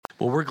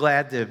Well, we're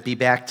glad to be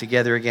back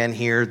together again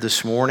here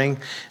this morning,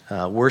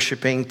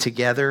 worshiping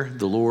together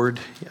the Lord,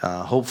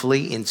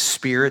 hopefully in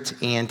spirit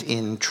and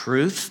in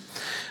truth.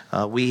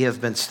 We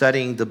have been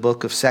studying the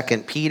book of 2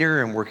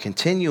 Peter, and we're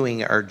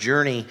continuing our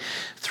journey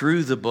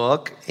through the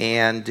book,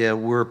 and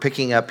we're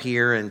picking up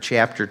here in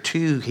chapter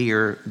 2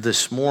 here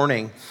this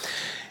morning.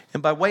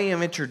 And by way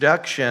of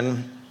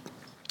introduction,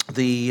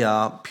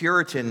 the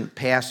Puritan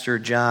pastor,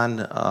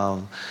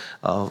 John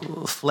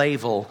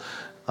Flavel,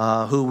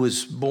 who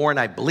was born,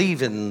 I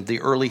believe, in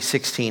the early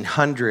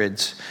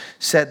 1600s,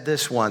 said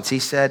this once. He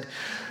said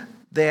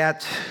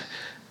that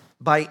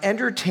by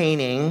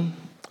entertaining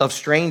of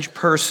strange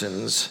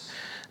persons,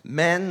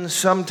 men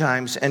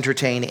sometimes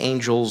entertain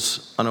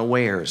angels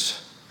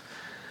unawares.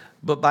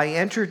 But by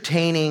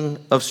entertaining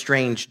of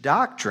strange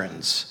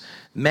doctrines,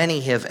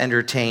 many have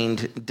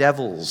entertained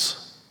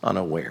devils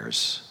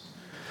unawares.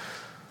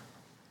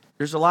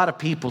 There's a lot of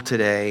people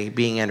today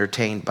being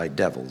entertained by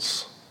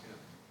devils.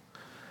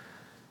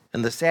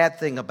 And the sad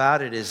thing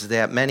about it is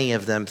that many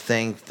of them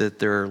think that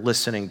they're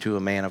listening to a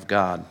man of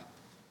God.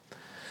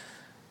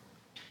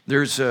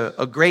 There's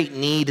a great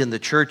need in the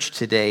church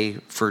today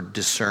for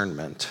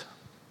discernment.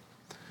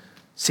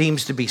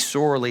 Seems to be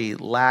sorely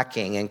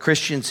lacking, and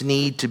Christians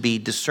need to be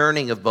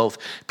discerning of both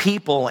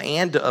people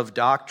and of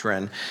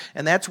doctrine.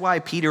 And that's why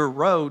Peter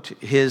wrote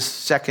his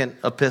second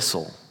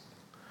epistle.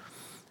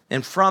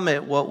 And from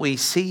it, what we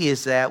see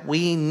is that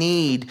we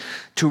need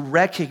to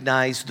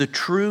recognize the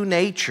true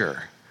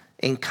nature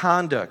and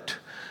conduct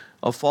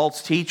of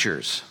false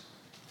teachers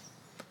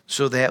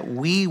so that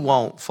we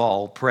won't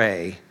fall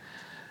prey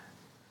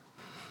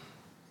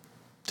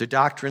to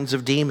doctrines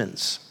of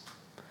demons,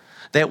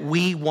 that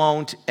we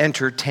won't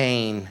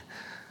entertain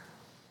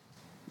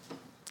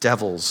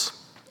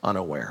devils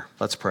unaware.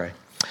 Let's pray.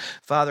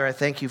 Father, I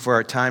thank you for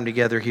our time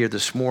together here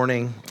this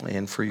morning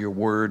and for your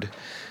word,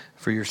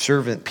 for your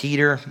servant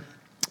Peter,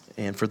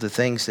 and for the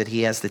things that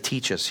he has to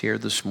teach us here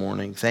this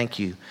morning. Thank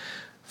you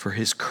for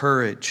his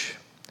courage,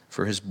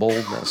 for his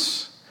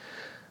boldness,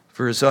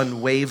 for his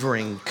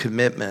unwavering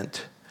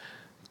commitment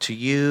to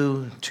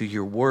you, to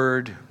your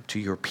word, to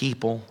your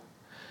people.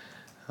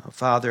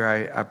 Father,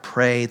 I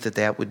pray that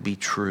that would be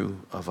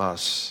true of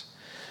us.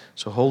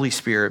 So Holy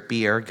Spirit,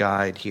 be our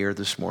guide here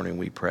this morning,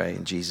 we pray.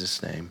 In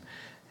Jesus' name,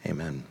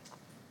 amen.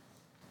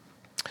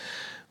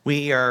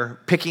 We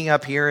are picking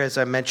up here, as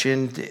I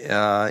mentioned,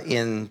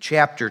 in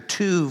chapter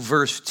 2,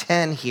 verse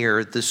 10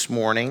 here this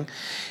morning.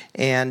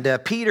 And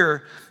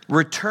Peter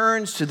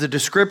returns to the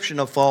description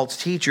of false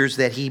teachers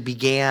that he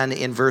began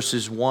in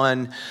verses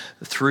 1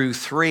 through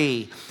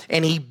 3.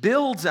 And he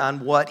builds on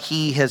what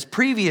he has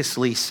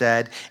previously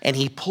said, and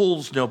he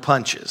pulls no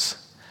punches.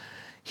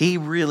 He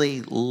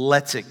really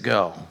lets it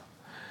go.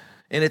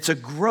 And it's a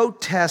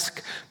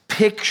grotesque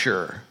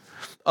picture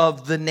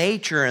of the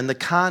nature and the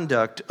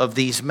conduct of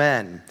these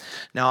men.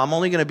 Now, I'm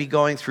only going to be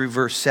going through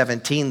verse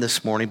 17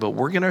 this morning, but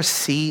we're going to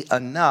see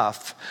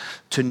enough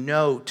to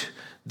note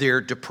their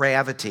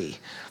depravity.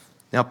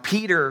 Now,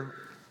 Peter,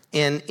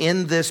 in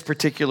this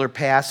particular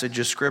passage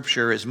of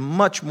Scripture, is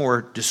much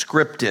more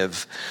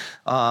descriptive,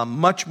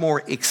 much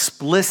more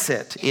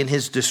explicit in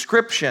his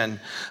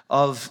description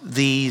of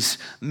these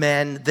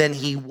men than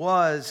he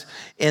was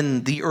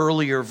in the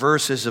earlier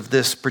verses of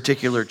this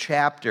particular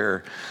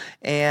chapter.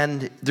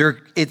 And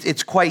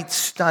it's quite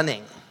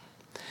stunning.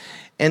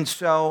 And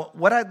so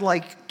what I'd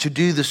like to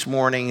do this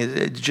morning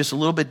is just a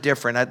little bit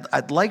different.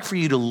 I'd like for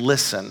you to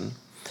listen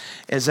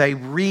as I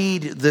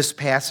read this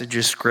passage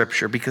of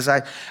Scripture, because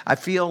I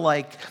feel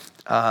like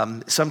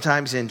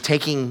sometimes in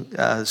taking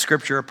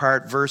Scripture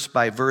apart verse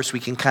by verse, we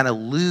can kind of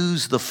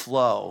lose the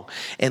flow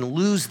and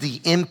lose the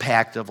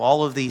impact of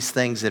all of these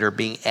things that are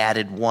being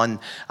added one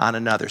on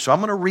another. So I'm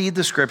going to read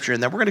the Scripture,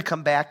 and then we're going to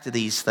come back to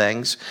these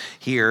things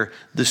here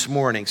this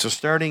morning. So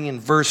starting in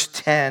verse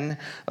 10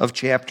 of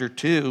chapter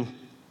 2,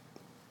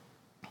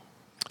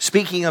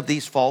 speaking of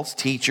these false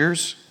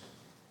teachers,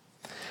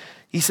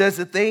 he says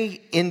that they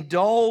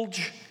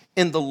indulge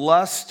in the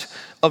lust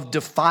of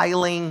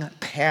defiling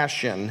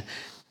passion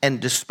and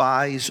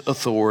despise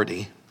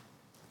authority.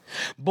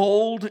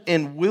 Bold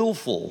and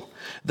willful,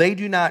 they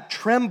do not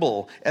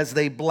tremble as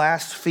they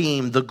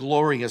blaspheme the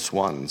glorious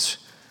ones.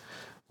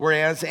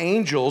 Whereas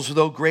angels,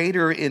 though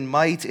greater in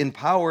might and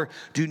power,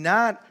 do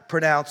not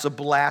pronounce a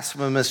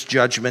blasphemous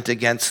judgment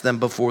against them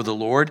before the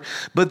Lord,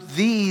 but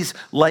these,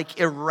 like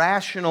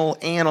irrational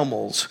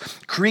animals,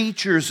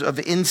 creatures of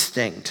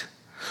instinct,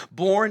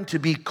 born to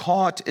be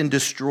caught and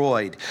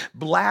destroyed,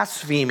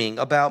 blaspheming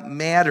about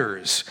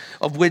matters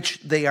of which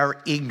they are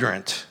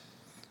ignorant,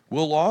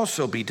 will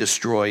also be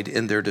destroyed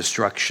in their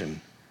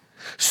destruction,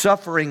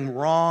 suffering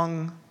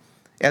wrong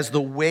as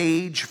the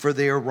wage for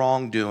their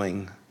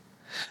wrongdoing.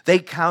 They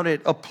count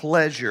it a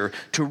pleasure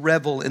to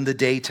revel in the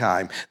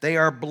daytime. They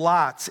are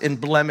blots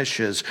and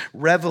blemishes,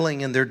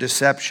 reveling in their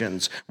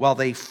deceptions while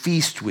they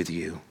feast with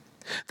you.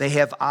 They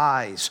have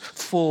eyes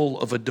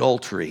full of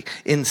adultery,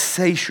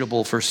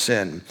 insatiable for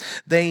sin.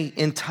 They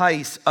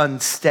entice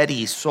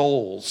unsteady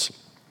souls.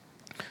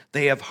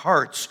 They have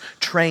hearts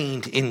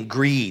trained in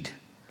greed.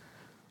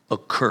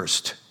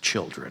 accursed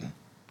children.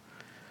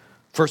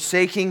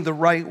 Forsaking the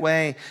right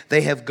way,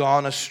 they have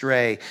gone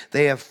astray.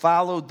 They have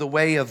followed the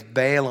way of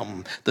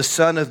Balaam, the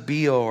son of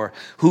Beor,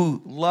 who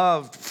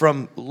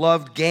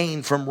loved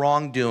gain from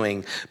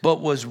wrongdoing, but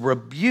was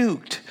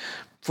rebuked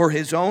for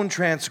his own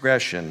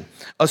transgression.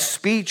 A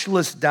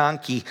speechless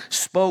donkey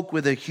spoke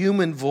with a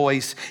human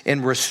voice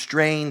and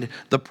restrained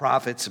the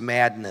prophet's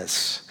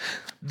madness.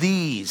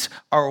 These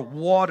are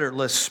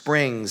waterless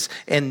springs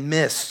and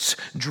mists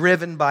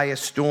driven by a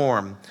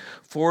storm.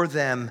 For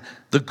them,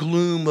 the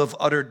gloom of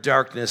utter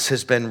darkness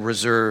has been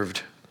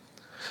reserved.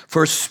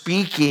 For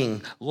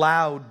speaking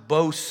loud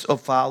boasts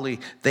of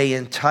folly, they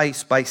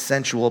entice by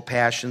sensual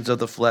passions of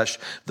the flesh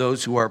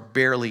those who are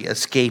barely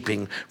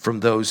escaping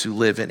from those who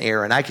live in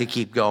error. And I could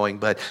keep going,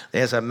 but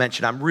as I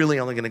mentioned, I'm really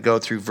only going to go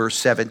through verse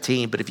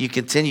 17. But if you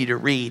continue to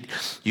read,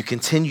 you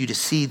continue to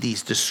see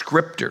these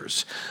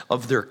descriptors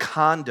of their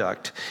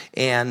conduct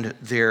and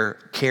their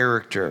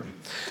character.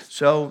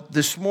 So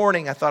this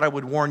morning, I thought I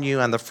would warn you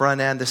on the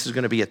front end, this is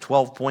going to be a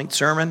 12-point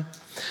sermon.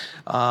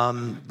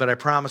 But I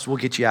promise we'll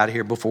get you out of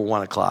here before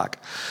 1 o'clock.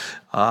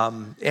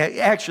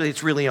 Actually,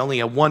 it's really only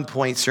a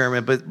 1-point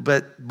sermon,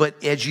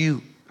 but as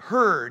you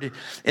heard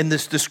in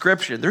this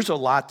description, there's a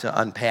lot to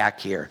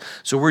unpack here.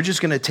 So we're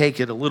just going to take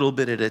it a little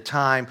bit at a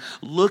time.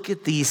 Look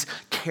at these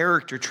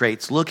character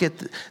traits. Look at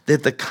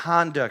the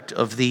conduct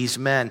of these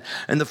men.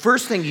 And the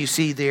first thing you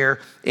see there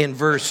in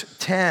verse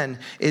 10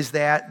 is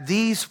that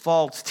these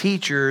false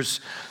teachers,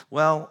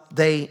 well,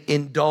 they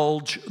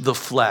indulge the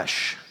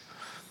flesh.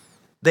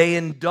 They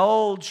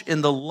indulge in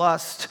the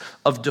lust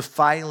of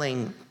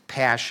defiling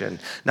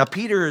passion. Now,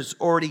 Peter has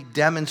already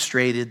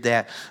demonstrated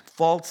that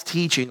false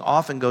teaching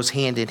often goes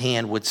hand in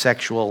hand with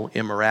sexual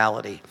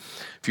immorality.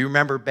 If you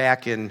remember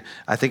back in,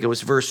 I think it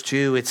was verse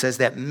 2, it says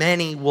that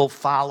many will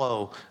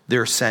follow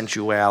their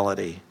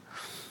sensuality.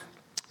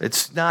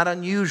 It's not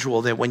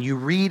unusual that when you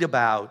read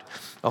about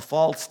a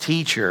false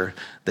teacher,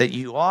 that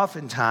you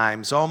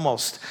oftentimes,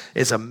 almost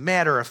as a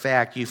matter of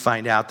fact, you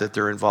find out that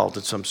they're involved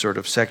in some sort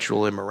of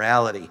sexual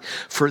immorality.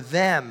 For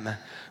them,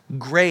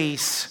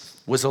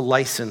 grace was a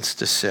license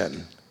to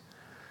sin.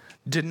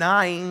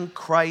 Denying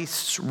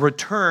Christ's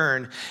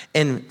return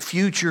and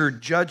future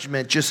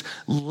judgment just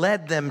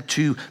led them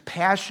to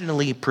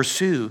passionately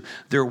pursue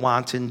their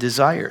wanton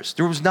desires.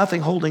 There was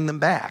nothing holding them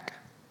back.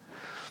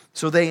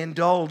 So they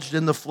indulged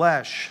in the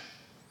flesh.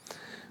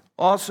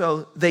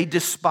 Also, they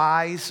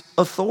despise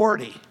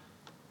authority.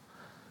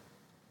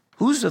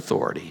 Whose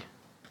authority?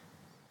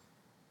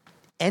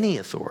 Any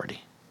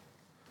authority.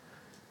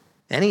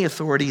 Any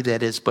authority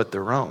that is but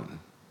their own.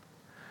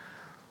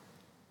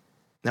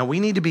 Now,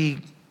 we need to be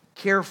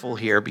careful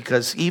here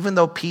because even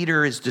though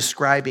Peter is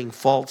describing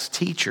false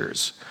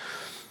teachers,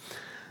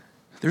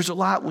 there's a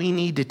lot we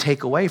need to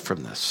take away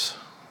from this.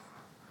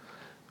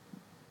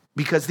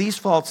 Because these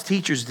false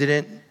teachers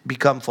didn't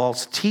become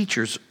false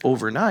teachers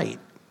overnight.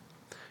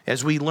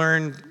 As we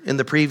learned in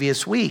the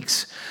previous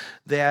weeks,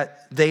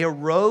 that they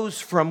arose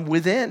from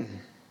within.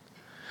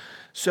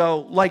 So,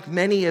 like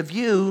many of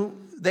you,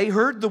 they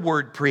heard the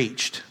word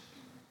preached.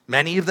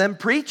 Many of them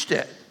preached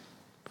it.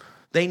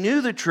 They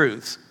knew the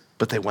truth,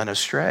 but they went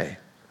astray.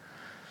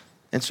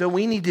 And so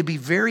we need to be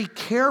very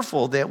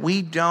careful that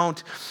we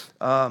don't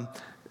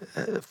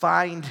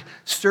find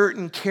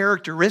certain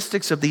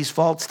characteristics of these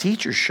false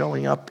teachers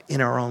showing up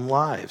in our own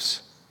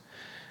lives.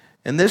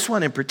 And this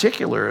one in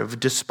particular,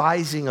 of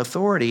despising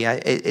authority,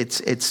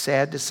 it's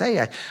sad to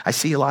say, I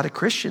see a lot of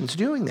Christians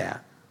doing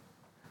that.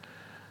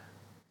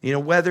 You know,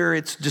 whether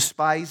it's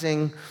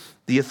despising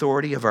the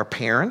authority of our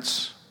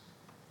parents,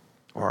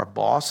 or our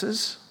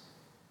bosses,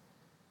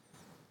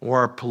 or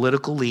our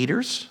political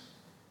leaders,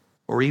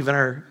 or even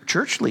our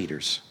church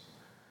leaders.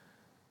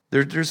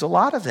 There's a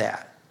lot of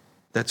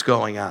that's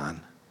going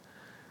on.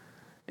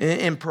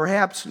 And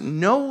perhaps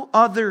no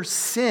other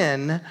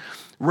sin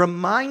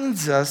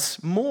reminds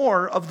us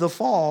more of the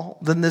fall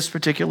than this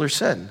particular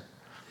sin.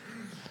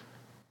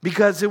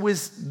 Because it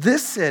was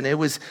this sin, it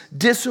was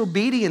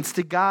disobedience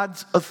to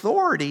God's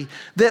authority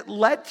that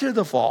led to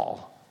the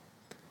fall.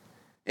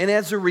 And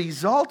as a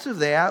result of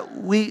that,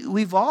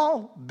 we've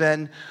all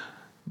been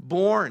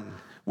born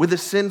with a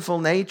sinful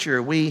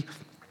nature. We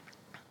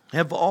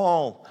have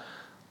all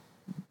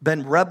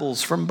been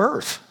rebels from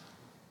birth.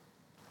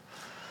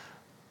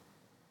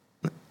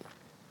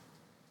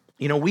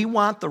 You know, we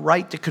want the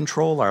right to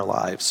control our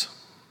lives.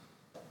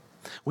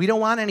 We don't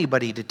want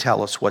anybody to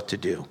tell us what to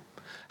do,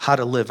 how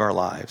to live our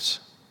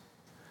lives.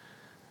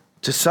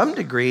 To some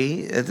degree,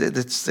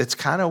 it's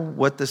kind of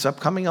what this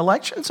upcoming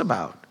election's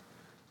about.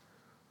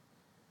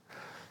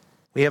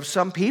 We have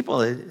some people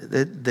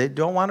that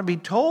don't want to be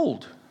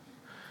told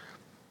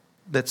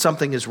that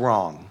something is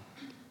wrong,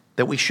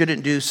 that we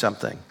shouldn't do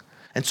something.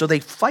 And so they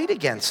fight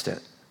against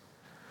it.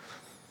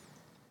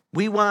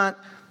 We want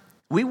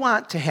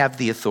to have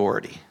the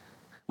authority.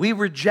 We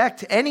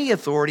reject any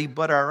authority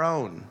but our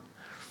own,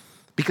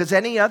 because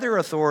any other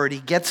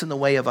authority gets in the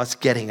way of us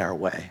getting our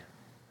way.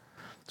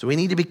 So we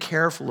need to be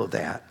careful of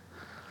that.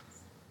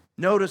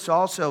 Notice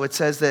also it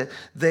says that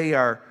they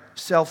are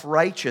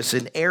self-righteous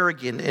and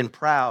arrogant and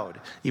proud.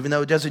 Even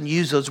though it doesn't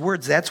use those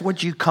words, that's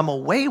what you come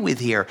away with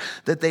here,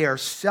 that they are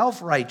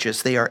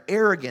self-righteous, they are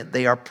arrogant,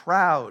 they are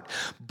proud,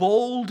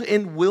 bold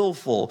and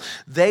willful.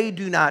 They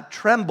do not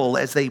tremble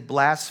as they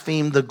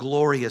blaspheme the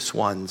glorious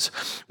ones.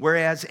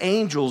 Whereas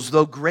angels,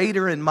 though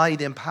greater in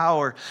might and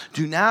power,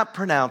 do not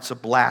pronounce a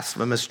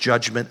blasphemous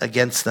judgment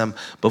against them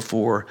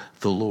before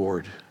the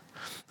Lord.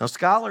 Now,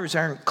 scholars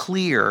aren't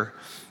clear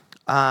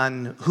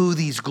on who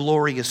these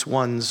glorious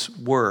ones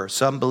were.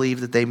 Some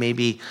believe that they may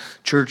be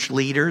church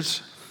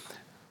leaders.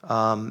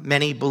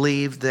 Many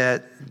believe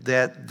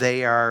that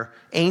they are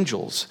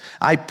angels.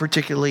 I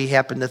particularly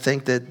happen to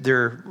think that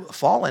they're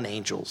fallen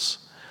angels.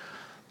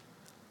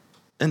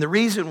 And the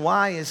reason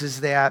why is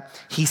that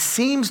he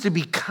seems to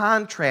be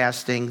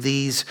contrasting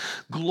these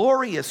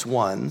glorious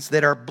ones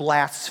that are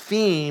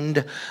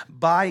blasphemed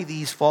by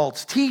these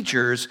false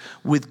teachers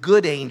with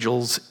good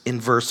angels in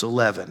verse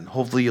 11.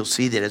 Hopefully you'll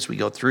see that as we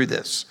go through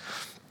this.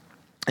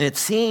 And it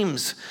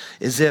seems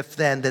as if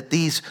then that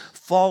these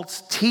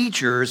false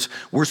teachers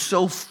were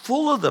so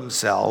full of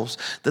themselves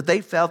that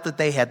they felt that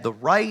they had the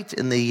right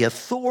and the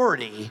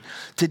authority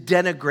to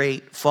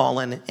denigrate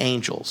fallen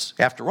angels.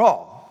 After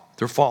all,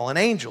 they're fallen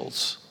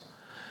angels.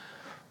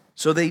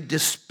 So they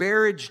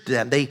disparaged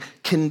them. They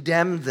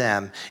condemned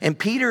them. And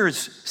Peter's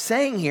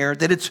saying here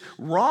that it's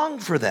wrong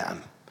for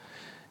them,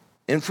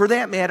 and for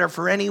that matter,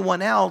 for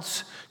anyone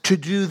else, to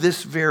do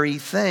this very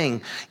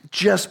thing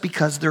just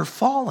because they're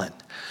fallen.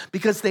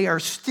 Because they are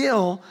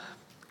still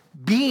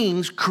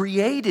beings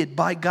created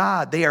by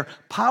God. They are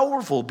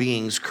powerful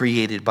beings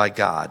created by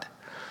God.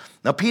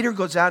 Now, Peter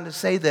goes on to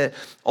say that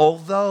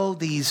although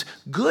these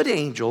good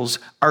angels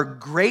are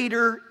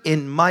greater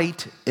in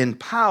might and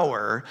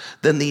power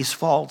than these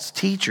false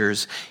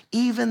teachers,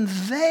 even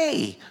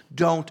they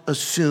don't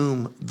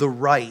assume the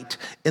right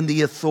and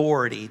the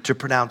authority to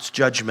pronounce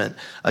judgment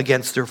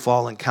against their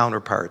fallen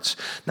counterparts.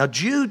 Now,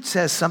 Jude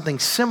says something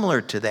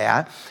similar to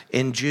that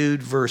in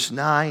Jude verse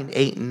 9,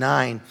 8, and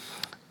 9.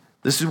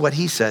 This is what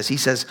he says. He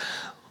says,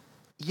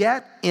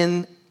 "Yet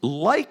in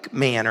like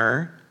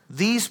manner,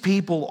 these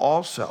people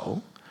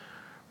also,"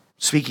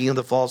 speaking of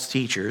the false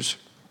teachers,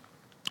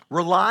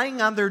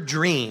 "relying on their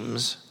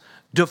dreams,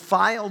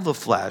 defile the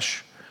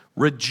flesh,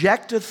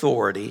 reject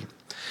authority,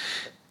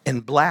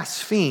 and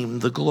blaspheme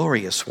the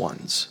glorious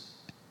ones.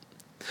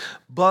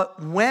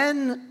 But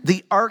when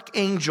the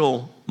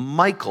archangel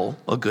Michael,"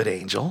 a good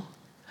angel,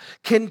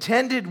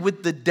 "contended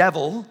with the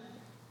devil,"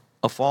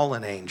 a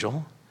fallen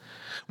angel,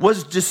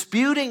 "was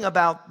disputing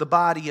about the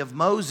body of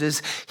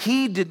Moses,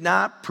 he did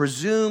not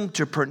presume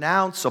to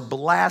pronounce a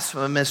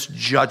blasphemous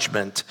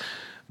judgment,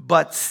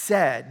 but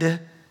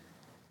said,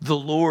 'The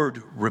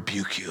Lord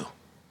rebuke you.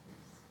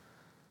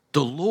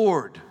 The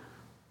Lord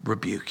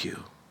rebuke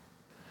you.'"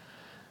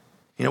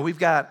 You know, we've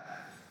got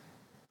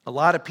a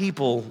lot of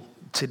people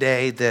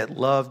today that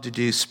love to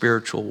do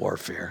spiritual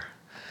warfare.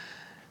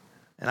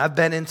 And I've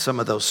been in some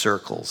of those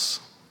circles.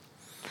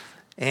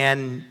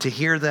 And to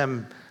hear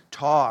them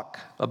talk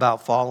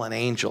about fallen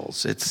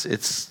angels,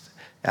 it's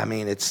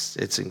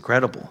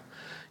incredible.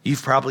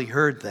 You've probably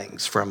heard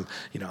things from,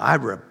 "I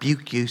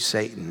rebuke you,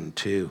 Satan,"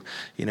 to,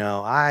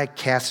 "I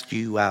cast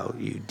you out,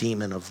 you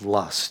demon of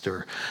lust,"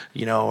 or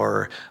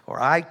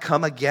 "I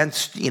come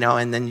against,"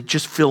 and then you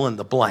just fill in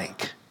the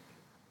blank.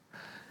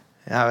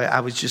 I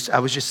was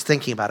just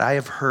thinking about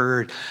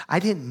it. I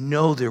didn't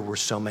know there were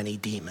so many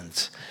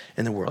demons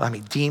in the world. I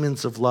mean,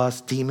 demons of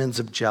lust, demons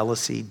of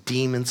jealousy,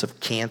 demons of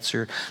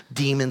cancer,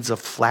 demons of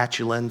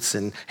flatulence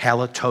and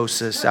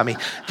halitosis.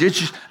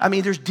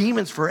 There's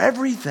demons for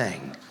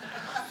everything.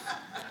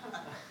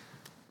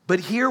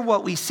 But here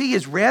what we see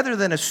is, rather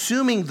than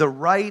assuming the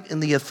right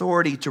and the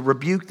authority to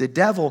rebuke the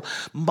devil,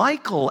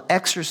 Michael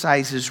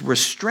exercises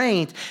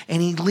restraint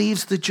and he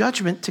leaves the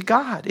judgment to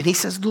God. And he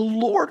says, "The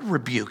Lord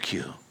rebuke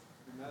you."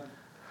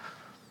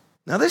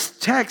 Now, this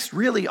text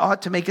really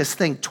ought to make us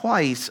think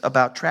twice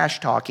about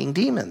trash-talking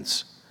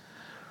demons.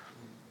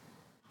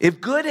 If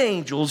good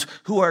angels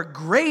who are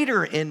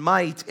greater in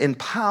might and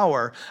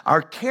power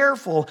are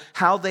careful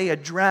how they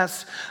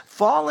address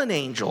fallen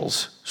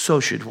angels, so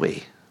should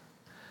we.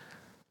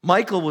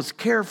 Michael was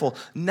careful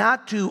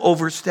not to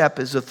overstep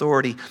his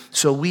authority,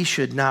 so we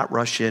should not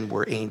rush in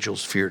where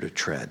angels fear to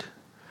tread.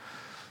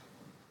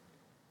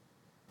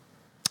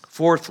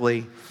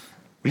 Fourthly,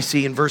 we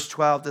see in verse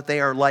 12 that they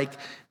are like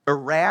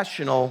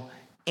irrational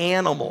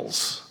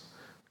animals,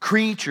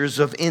 creatures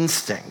of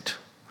instinct.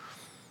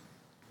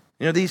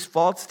 These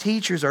false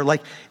teachers are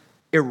like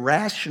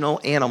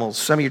irrational animals.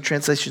 Some of your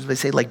translations may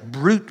say like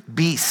brute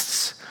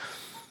beasts.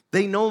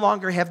 They no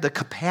longer have the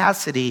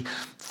capacity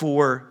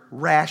for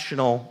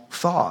rational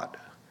thought.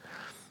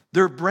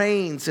 Their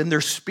brains and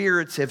their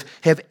spirits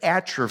have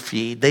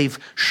atrophied. They've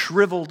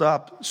shriveled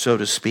up, so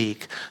to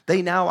speak.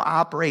 They now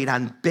operate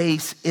on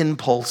base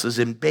impulses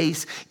and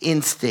base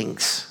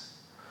instincts.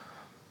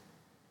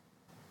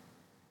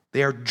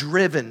 They are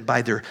driven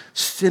by their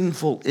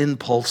sinful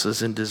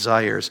impulses and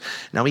desires.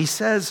 Now he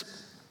says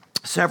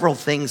several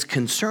things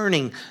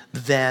concerning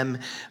them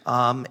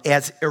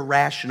as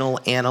irrational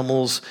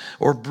animals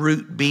or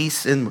brute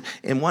beasts. And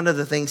one of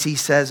the things he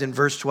says in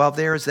verse 12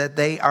 there is that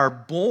they are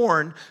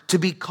born to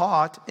be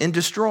caught and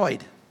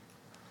destroyed.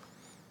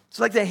 It's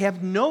like they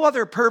have no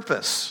other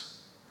purpose.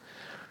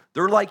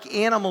 They're like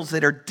animals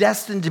that are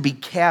destined to be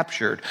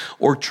captured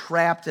or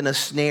trapped in a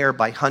snare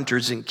by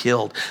hunters and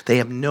killed. They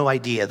have no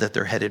idea that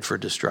they're headed for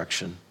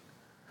destruction.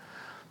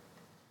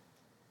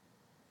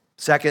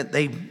 Second,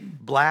 they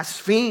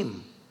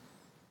blaspheme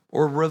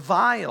or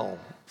revile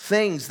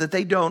things that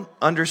they don't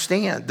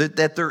understand,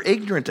 that they're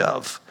ignorant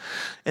of.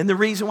 And the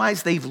reason why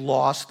is they've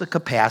lost the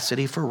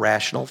capacity for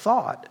rational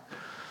thought.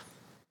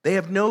 They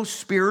have no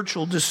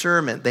spiritual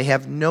discernment. They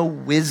have no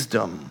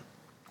wisdom.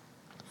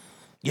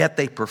 Yet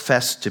they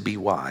profess to be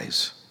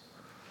wise.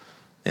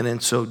 And in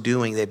so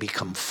doing, they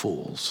become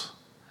fools.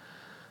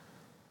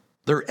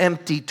 They're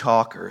empty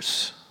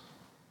talkers.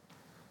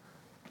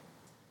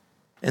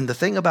 And the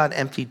thing about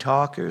empty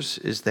talkers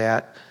is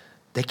that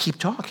they keep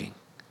talking.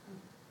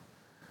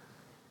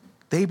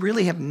 They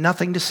really have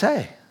nothing to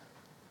say.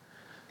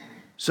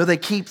 So they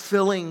keep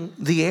filling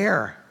the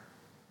air.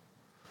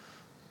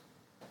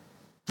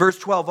 Verse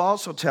 12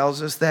 also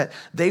tells us that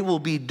they will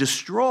be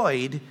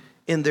destroyed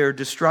in their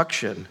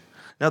destruction.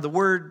 Now the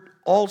word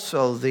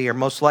also there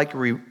most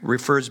likely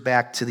refers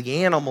back to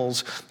the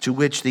animals to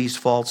which these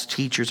false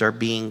teachers are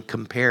being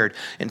compared.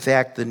 In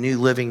fact, the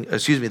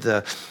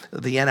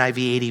NIV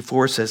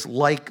 84 says,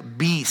 like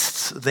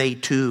beasts, they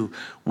too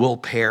will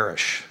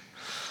perish.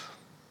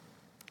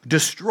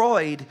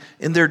 Destroyed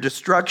in their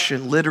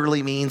destruction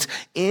literally means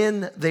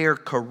in their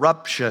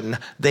corruption,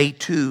 they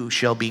too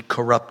shall be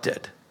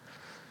corrupted.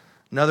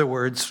 In other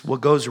words, what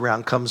goes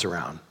around comes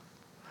around.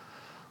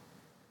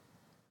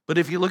 But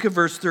if you look at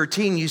verse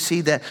 13, you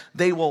see that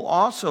they will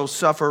also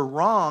suffer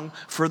wrong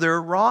for their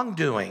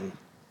wrongdoing.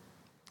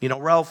 You know,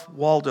 Ralph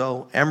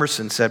Waldo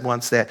Emerson said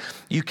once that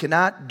you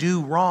cannot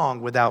do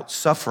wrong without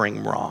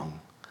suffering wrong.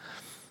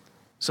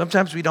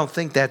 Sometimes we don't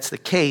think that's the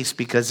case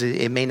because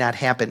it may not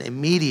happen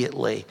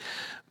immediately.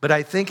 But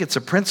I think it's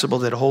a principle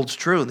that holds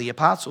true. And the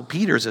Apostle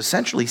Peter is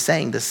essentially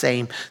saying the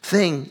same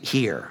thing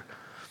here.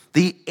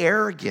 The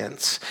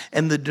arrogance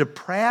and the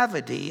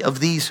depravity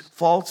of these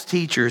false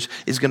teachers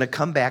is going to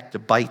come back to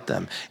bite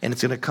them. And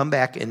it's going to come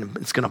back and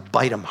it's going to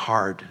bite them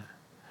hard.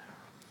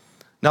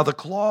 Now the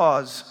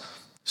clause,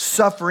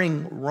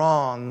 suffering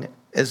wrong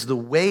as the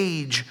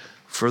wage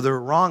for their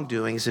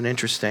wrongdoing, is an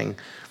interesting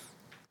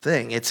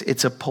thing.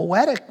 It's a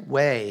poetic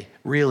way,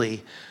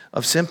 really,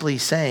 of simply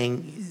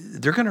saying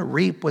they're going to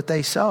reap what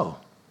they sow.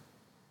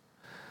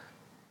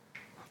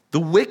 The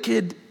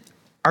wicked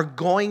are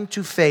going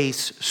to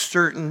face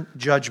certain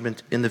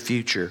judgment in the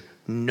future,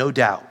 no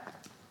doubt.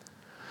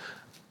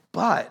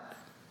 But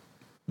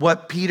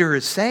what Peter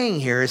is saying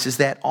here is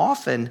that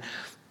often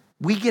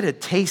we get a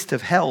taste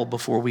of hell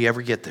before we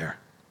ever get there.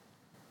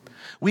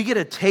 We get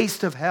a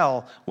taste of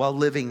hell while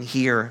living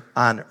here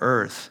on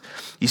earth.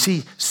 You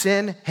see,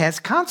 sin has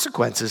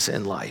consequences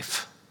in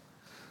life.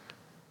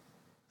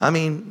 I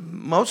mean,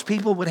 most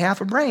people with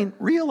half a brain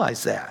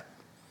realize that.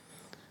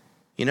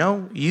 You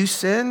know, you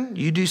sin,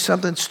 you do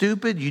something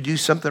stupid, you do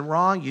something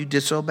wrong, you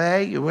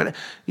disobey,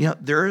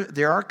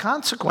 there are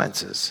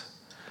consequences.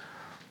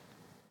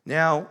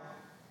 Now,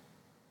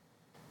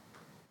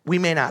 we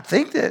may not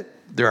think that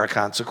there are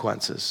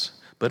consequences,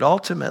 but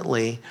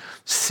ultimately,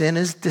 sin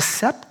is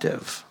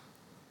deceptive.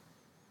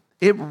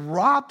 It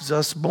robs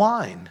us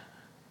blind.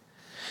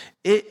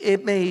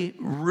 It may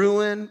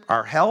ruin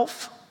our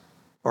health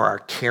or our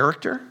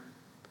character.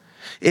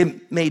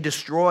 It may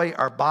destroy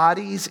our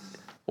bodies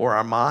or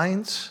our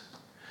minds,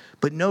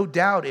 but no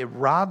doubt it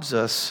robs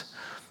us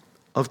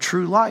of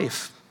true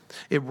life.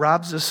 It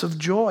robs us of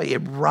joy. It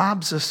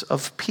robs us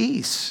of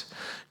peace.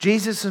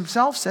 Jesus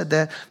himself said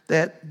that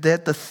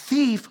the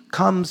thief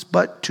comes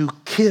but to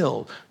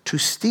kill, to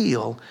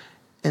steal,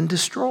 and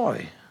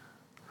destroy.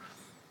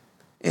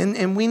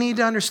 And we need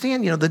to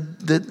understand,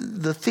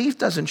 the thief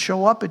doesn't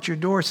show up at your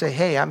door and say,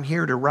 hey, I'm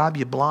here to rob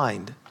you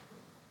blind.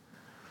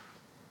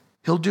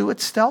 He'll do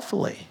it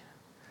stealthily.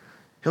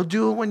 He'll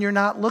do it when you're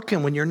not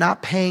looking, when you're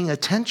not paying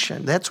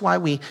attention. That's why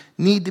we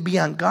need to be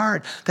on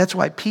guard. That's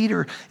why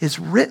Peter has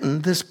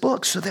written this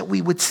book, so that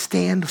we would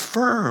stand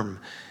firm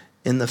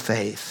in the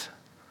faith.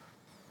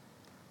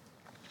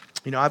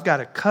 I've got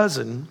a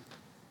cousin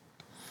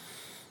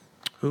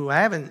who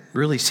I haven't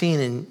really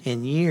seen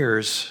in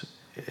years,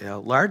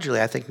 largely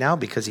I think now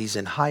because he's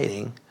in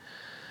hiding.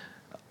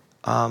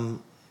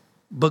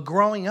 But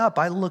growing up,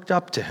 I looked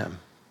up to him.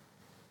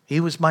 He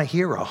was my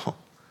hero.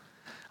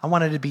 I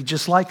wanted to be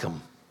just like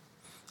him.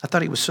 I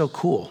thought he was so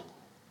cool.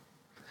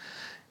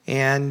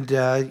 And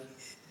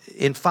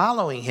in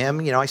following him,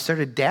 I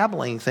started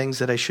dabbling things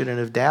that I shouldn't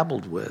have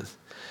dabbled with.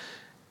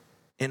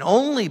 And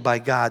only by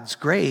God's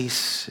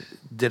grace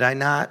did I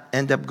not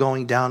end up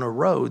going down a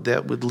road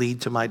that would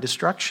lead to my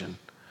destruction.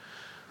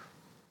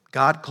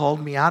 God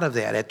called me out of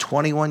that at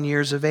 21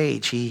 years of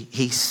age.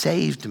 He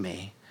saved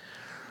me.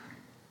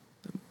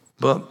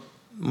 But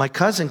my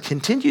cousin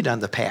continued on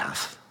the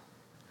path.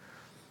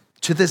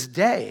 to this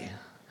day.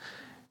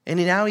 And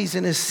now he's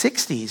in his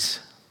 60s.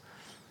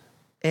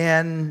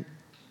 And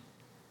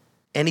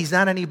he's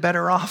not any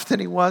better off than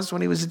he was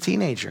when he was a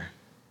teenager.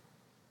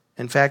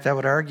 In fact, I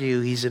would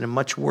argue he's in a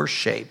much worse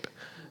shape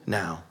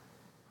now.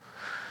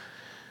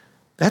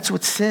 That's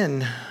what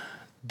sin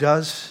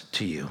does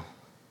to you.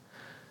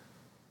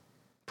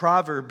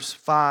 Proverbs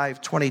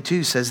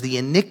 5:22 says, the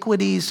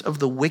iniquities of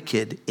the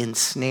wicked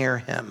ensnare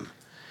him,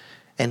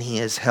 and he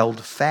is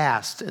held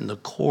fast in the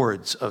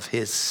cords of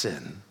his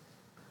sin.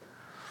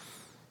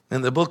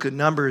 In the book of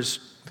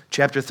Numbers,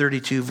 chapter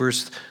 32,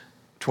 verse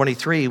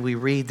 23, we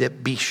read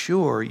that be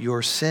sure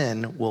your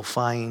sin will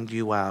find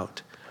you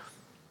out.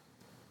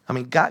 I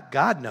mean,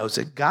 God knows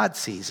it. God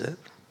sees it.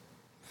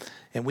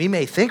 And we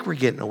may think we're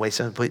getting away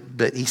something,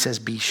 but he says,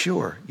 be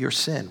sure your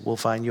sin will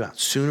find you out.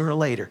 Sooner or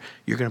later,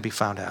 you're going to be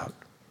found out.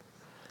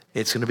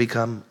 It's going to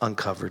become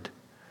uncovered.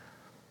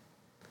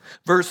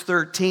 Verse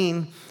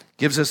 13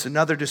 gives us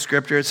another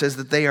descriptor. It says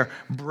that they are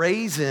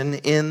brazen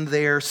in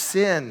their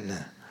sin.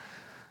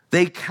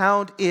 They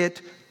count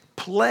it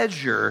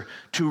pleasure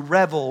to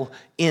revel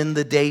in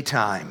the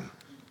daytime.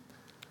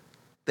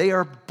 They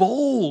are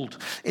bold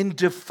and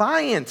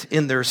defiant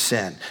in their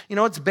sin. You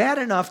know, it's bad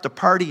enough to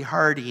party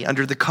hardy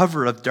under the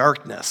cover of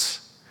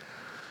darkness.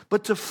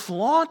 But to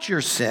flaunt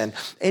your sin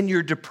and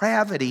your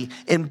depravity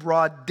in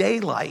broad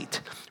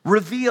daylight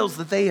reveals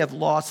that they have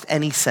lost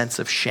any sense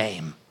of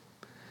shame.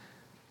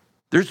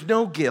 There's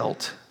no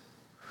guilt.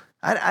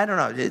 I don't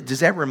know,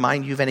 does that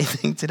remind you of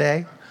anything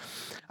today?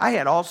 I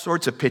had all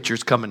sorts of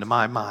pictures come into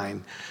my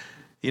mind.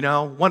 You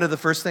know, one of the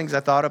first things I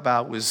thought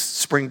about was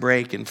spring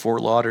break in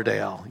Fort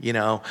Lauderdale, you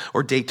know,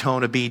 or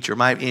Daytona Beach, or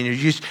and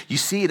you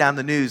see it on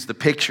the news, the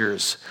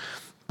pictures,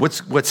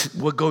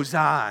 what goes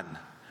on.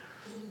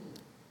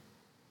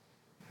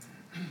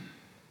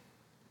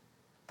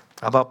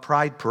 How about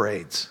pride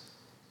parades?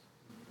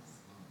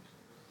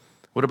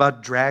 What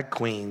about drag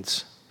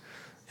queens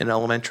in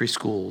elementary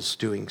schools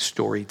doing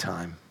story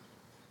time?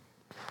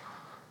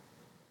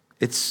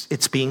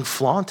 It's being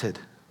flaunted.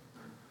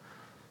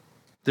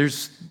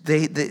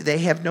 They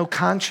have no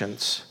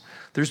conscience.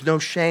 There's no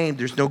shame.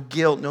 There's no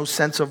guilt, no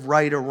sense of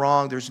right or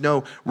wrong. There's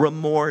no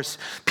remorse.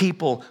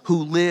 People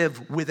who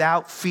live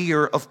without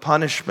fear of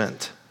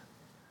punishment.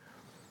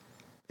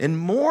 And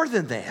more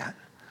than that,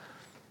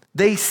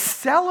 they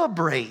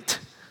celebrate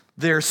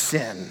their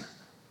sin.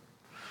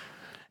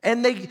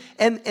 And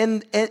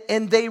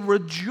they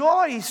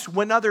rejoice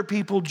when other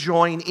people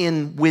join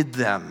in with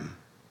them.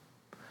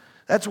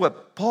 That's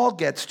what Paul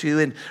gets to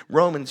in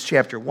Romans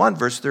chapter 1,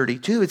 verse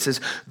 32. It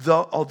says,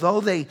 although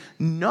they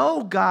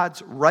know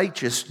God's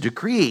righteous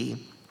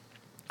decree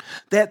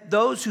that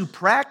those who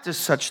practice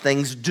such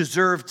things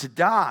deserve to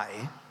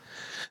die,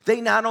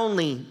 they not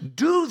only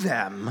do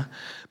them,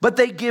 but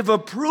they give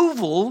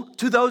approval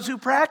to those who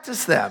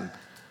practice them.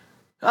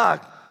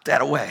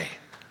 That away.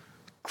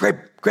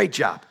 Great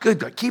job.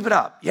 Good. Keep it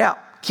up. Yeah,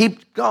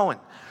 keep going.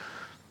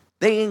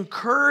 They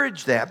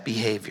encourage that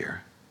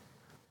behavior.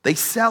 They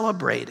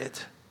celebrate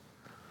it.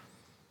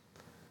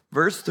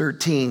 Verse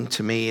 13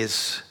 to me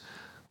is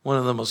one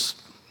of the most,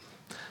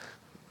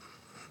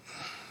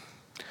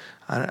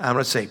 I'm going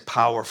to say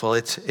powerful.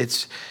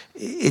 It's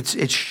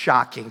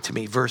shocking to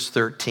me. Verse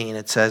 13,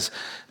 it says,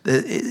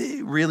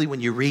 really when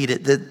you read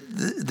it,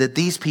 that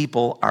these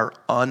people are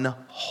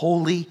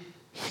unholy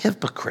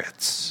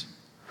hypocrites.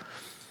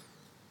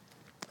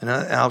 And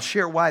I'll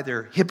share why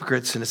they're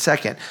hypocrites in a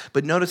second.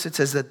 But notice it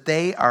says that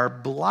they are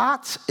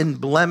blots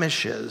and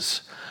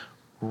blemishes,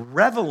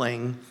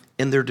 reveling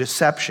in their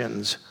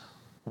deceptions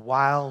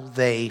while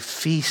they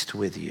feast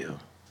with you.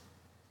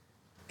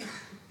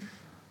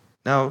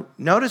 Now,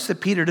 notice that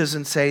Peter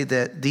doesn't say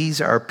that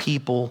these are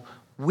people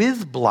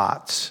with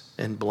blots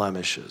and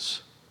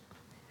blemishes.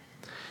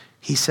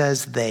 He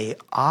says they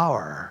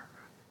are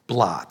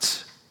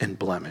blots and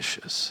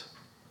blemishes.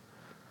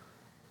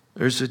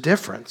 There's a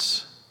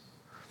difference.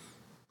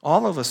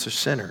 All of us are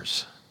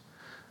sinners.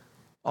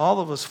 All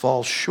of us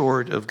fall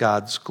short of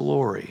God's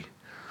glory.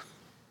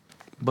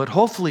 But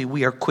hopefully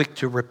we are quick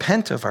to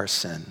repent of our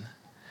sin.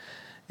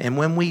 And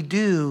when we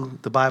do,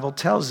 the Bible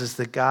tells us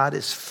that God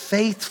is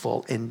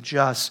faithful and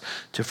just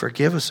to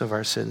forgive us of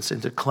our sins and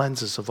to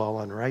cleanse us of all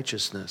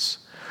unrighteousness.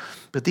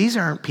 But these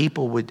aren't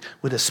people with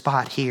a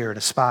spot here and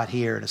a spot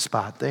here and a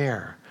spot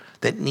there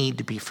that need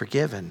to be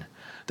forgiven.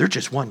 They're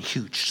just one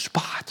huge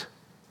spot.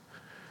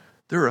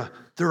 They're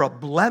a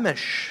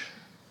blemish.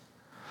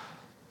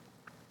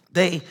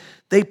 They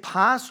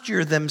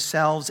posture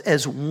themselves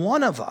as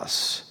one of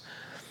us,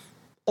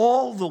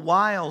 all the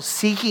while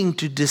seeking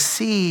to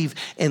deceive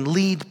and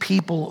lead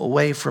people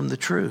away from the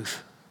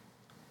truth.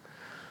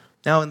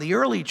 Now, in the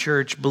early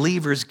church,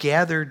 believers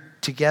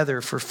gathered together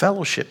for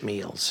fellowship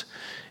meals,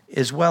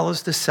 as well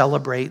as to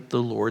celebrate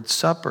the Lord's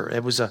Supper.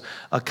 It was a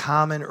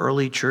common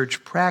early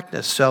church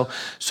practice. So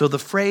the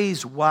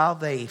phrase, while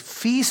they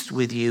feast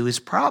with you, is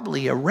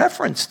probably a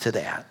reference to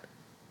that.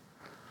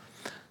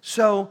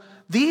 So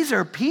these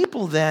are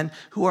people then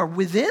who are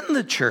within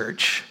the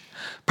church,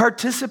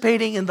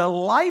 participating in the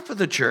life of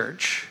the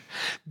church,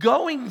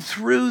 going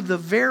through the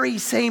very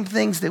same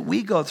things that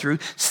we go through,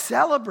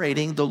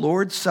 celebrating the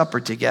Lord's Supper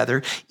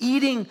together,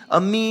 eating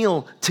a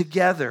meal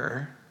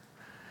together,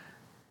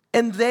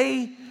 and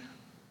they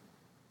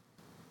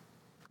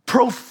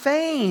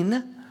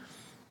profane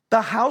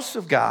the house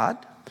of God,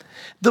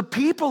 the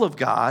people of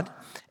God,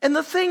 and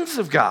the things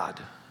of God.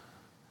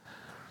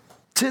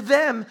 To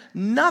them,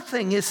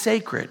 nothing is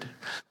sacred.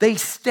 They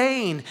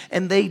stain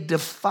and they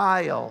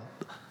defile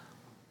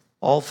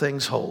all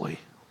things holy.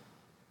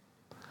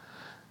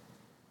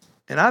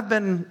 And I've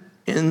been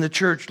in the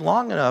church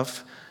long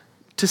enough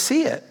to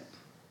see it,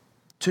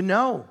 to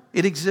know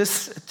it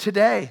exists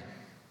today.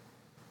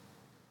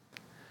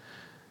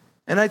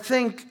 And I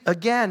think,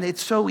 again,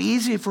 it's so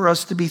easy for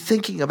us to be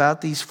thinking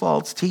about these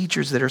false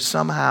teachers that are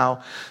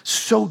somehow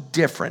so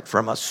different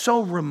from us,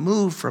 so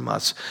removed from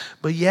us.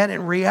 But yet,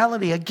 in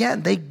reality,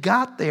 again, they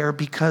got there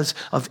because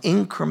of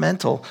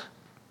incremental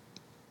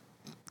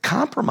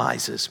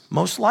compromises,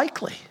 most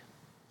likely,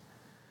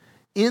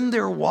 in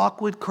their walk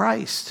with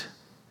Christ.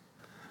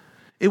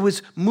 It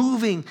was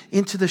moving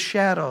into the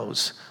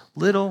shadows,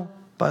 little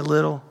by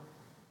little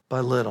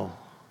by little.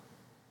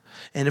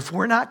 And if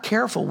we're not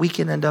careful, we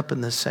can end up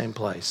in this same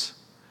place.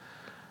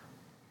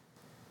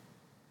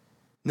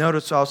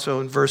 Notice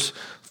also in verse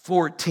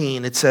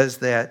 14, it says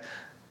that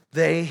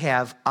they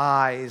have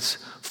eyes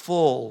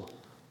full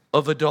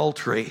of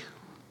adultery,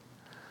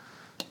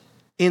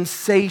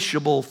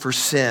 insatiable for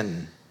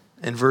sin,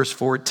 in verse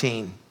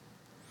 14.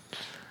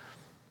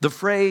 The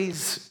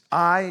phrase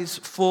eyes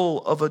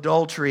full of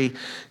adultery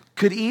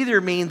could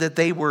either mean that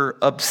they were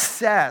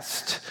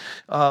obsessed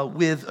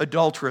with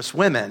adulterous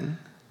women,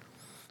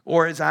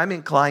 or, as I'm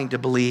inclined to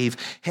believe,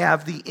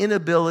 have the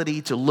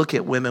inability to look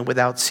at women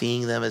without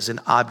seeing them as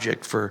an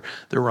object for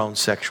their own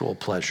sexual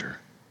pleasure,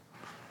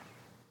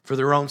 for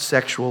their own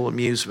sexual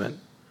amusement.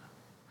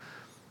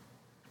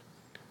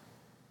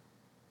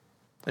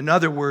 In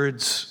other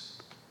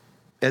words,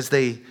 as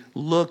they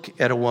look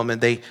at a woman,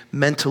 they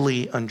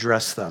mentally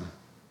undress them.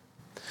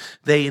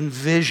 They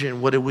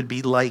envision what it would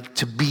be like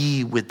to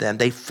be with them.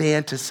 They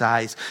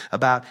fantasize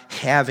about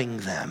having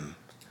them.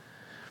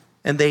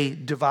 And they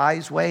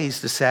devise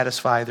ways to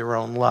satisfy their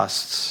own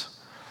lusts.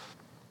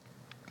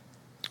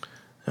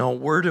 Now, a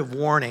word of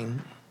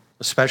warning,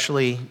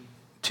 especially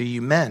to you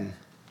men.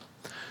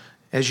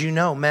 As you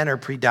know, men are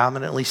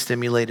predominantly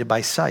stimulated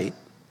by sight.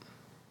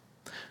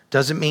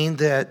 Doesn't mean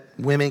that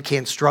women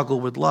can't struggle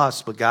with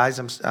lust, but guys,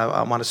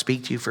 I want to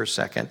speak to you for a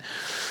second.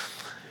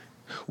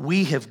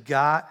 We have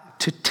got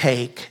to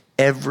take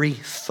every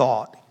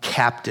thought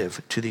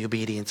captive to the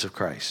obedience of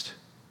Christ.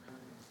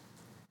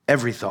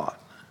 Every thought.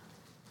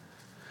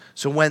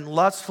 So when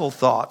lustful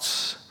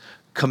thoughts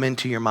come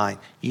into your mind,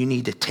 you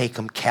need to take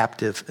them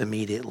captive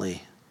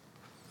immediately.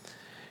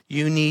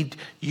 You need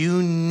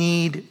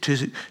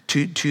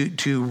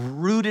to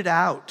root it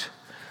out.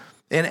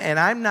 And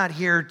I'm not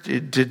here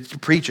to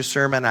preach a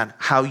sermon on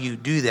how you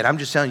do that. I'm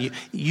just telling you,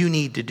 you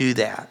need to do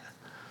that.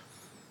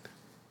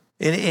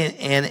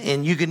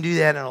 And you can do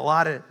that in a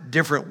lot of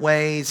different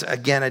ways.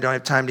 Again, I don't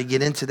have time to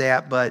get into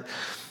that, but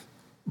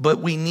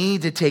we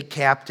need to take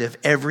captive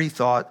every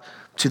thought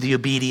to the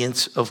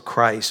obedience of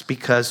Christ,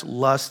 because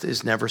lust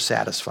is never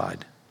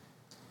satisfied.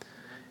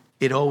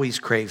 It always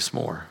craves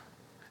more.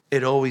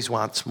 It always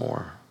wants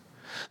more.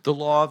 The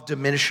law of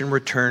diminishing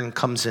return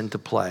comes into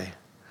play,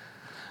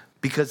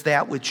 because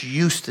that which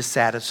used to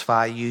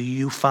satisfy you,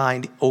 you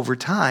find over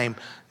time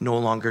no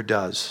longer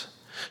does.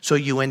 So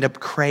you end up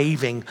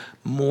craving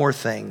more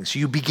things.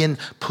 You begin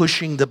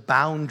pushing the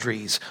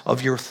boundaries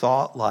of your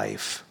thought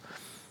life.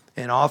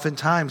 And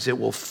oftentimes it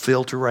will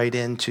filter right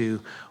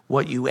into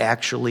what you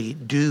actually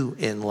do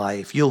in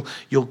life.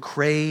 You'll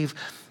crave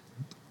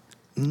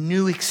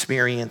new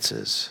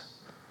experiences.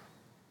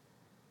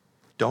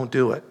 Don't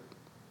do it.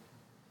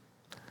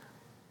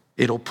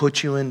 It'll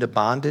put you into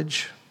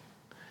bondage.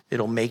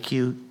 It'll make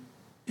you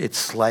its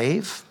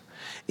slave.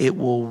 It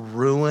will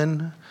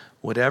ruin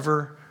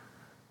whatever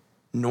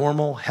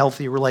normal,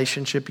 healthy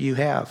relationship you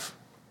have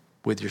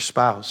with your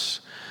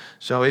spouse.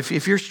 So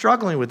if you're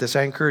struggling with this,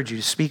 I encourage you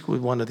to speak with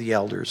one of the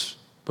elders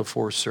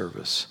before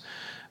service.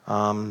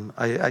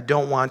 I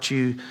don't want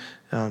you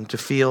to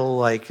feel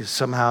like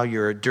somehow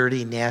you're a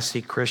dirty,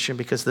 nasty Christian,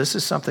 because this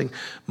is something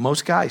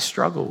most guys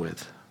struggle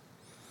with.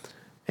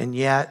 And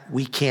yet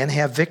we can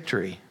have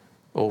victory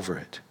over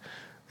it.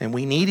 And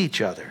we need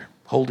each other,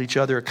 hold each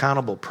other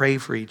accountable, pray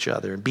for each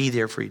other, and be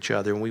there for each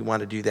other. And we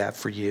want to do that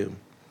for you.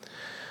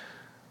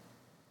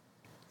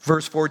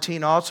 Verse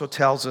 14 also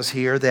tells us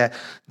here that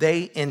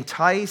they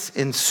entice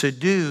and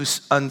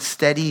seduce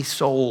unsteady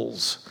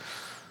souls.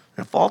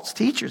 And false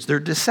teachers, they're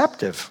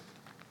deceptive.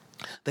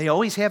 They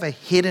always have a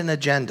hidden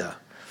agenda.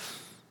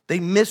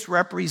 They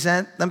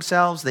misrepresent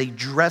themselves. They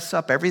dress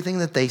up everything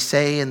that they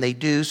say and they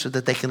do so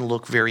that they can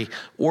look very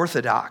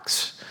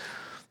orthodox.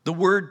 The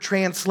word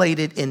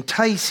translated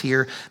entice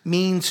here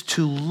means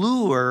to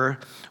lure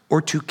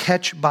or to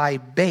catch by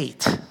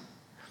bait.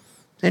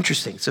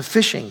 Interesting. It's a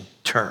fishing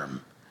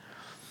term.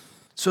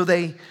 So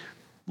they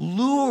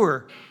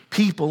lure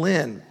people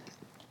in.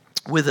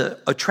 with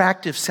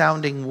attractive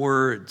sounding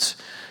words,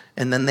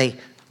 and then they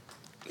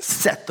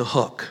set the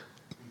hook.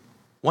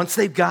 Once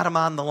they've got them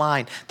on the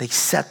line, they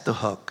set the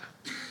hook.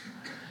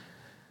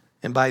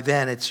 And by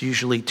then, it's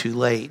usually too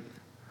late.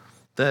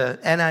 The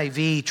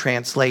NIV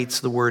translates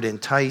the word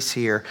entice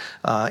here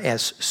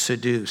as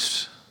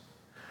seduce.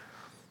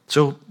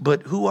 So,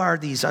 but who are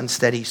these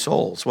unsteady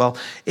souls? Well,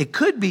 it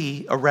could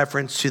be a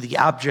reference to the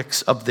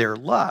objects of their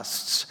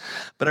lusts,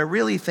 but I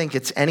really think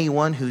it's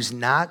anyone who's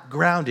not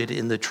grounded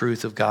in the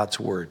truth of God's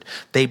word.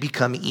 They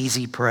become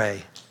easy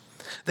prey.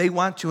 They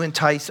want to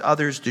entice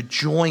others to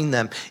join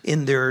them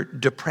in their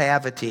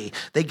depravity.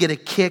 They get a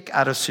kick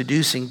out of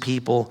seducing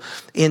people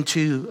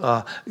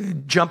into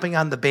jumping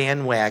on the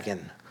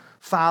bandwagon,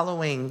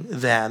 following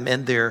them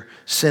in their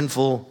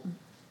sinful,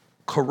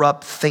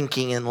 corrupt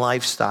thinking and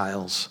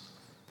lifestyles.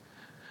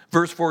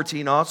 Verse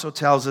 14 also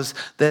tells us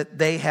that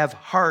they have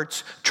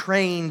hearts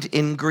trained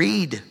in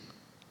greed.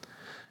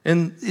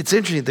 And it's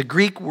interesting, the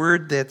Greek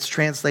word that's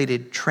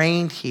translated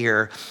trained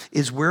here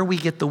is where we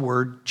get the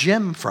word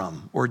gym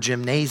from, or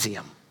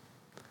gymnasium.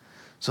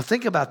 So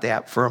think about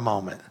that for a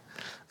moment.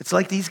 It's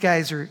like these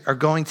guys are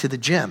going to the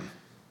gym.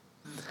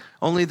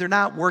 Only they're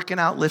not working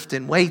out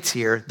lifting weights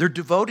here. They're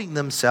devoting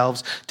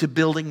themselves to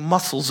building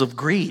muscles of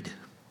greed.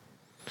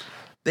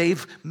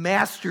 They've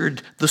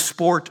mastered the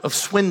sport of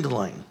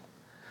swindling.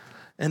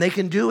 And they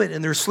can do it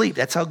in their sleep.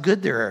 That's how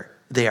good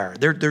they are.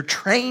 They're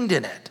trained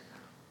in it.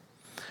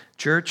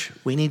 Church,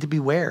 we need to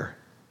beware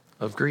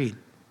of greed.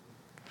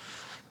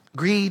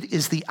 Greed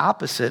is the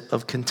opposite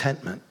of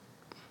contentment.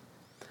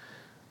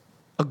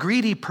 A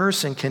greedy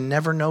person can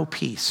never know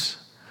peace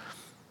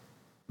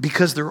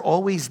because they're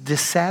always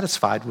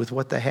dissatisfied with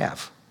what they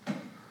have.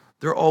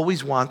 They're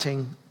always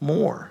wanting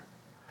more.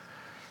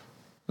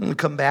 I'm going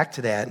to come back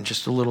to that in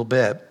just a little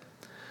bit.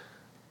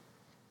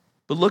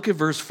 But look at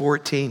verse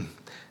 14.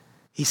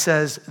 He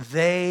says,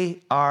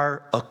 they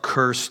are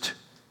accursed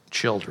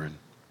children.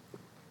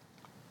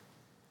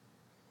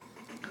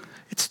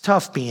 It's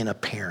tough being a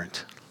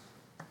parent.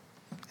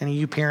 Any of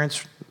you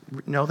parents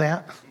know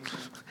that?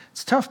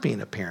 It's tough being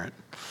a parent.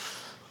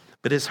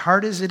 But as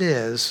hard as it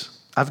is,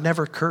 I've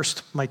never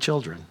cursed my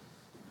children.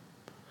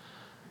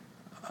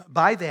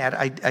 By that,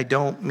 I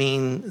don't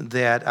mean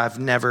that I've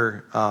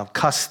never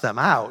cussed them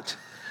out.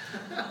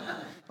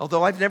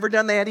 Although I've never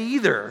done that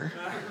either.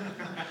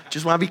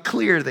 Just want to be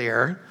clear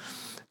there.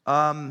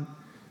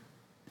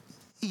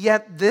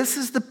 Yet this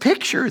is the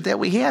picture that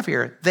we have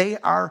here. They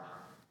are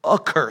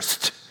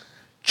accursed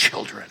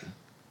children.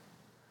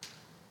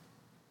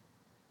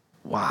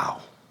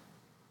 Wow.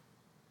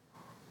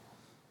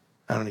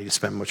 I don't need to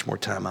spend much more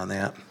time on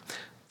that.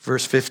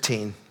 Verse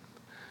 15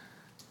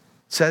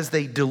 says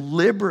they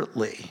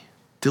deliberately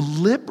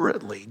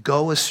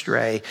go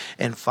astray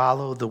and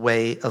follow the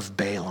way of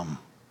Balaam.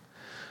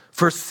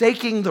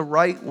 Forsaking the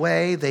right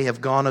way, they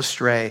have gone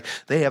astray.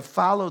 They have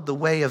followed the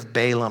way of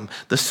Balaam,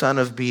 the son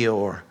of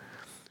Beor,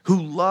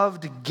 who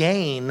loved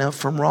gain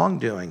from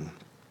wrongdoing,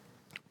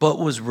 but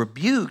was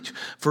rebuked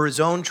for his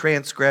own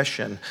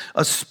transgression.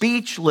 A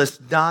speechless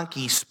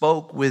donkey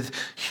spoke with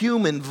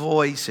human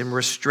voice and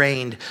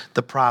restrained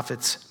the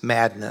prophet's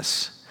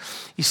madness.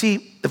 You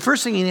see, the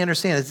first thing you need to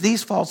understand is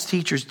these false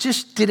teachers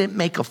just didn't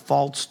make a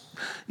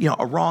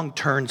wrong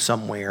turn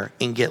somewhere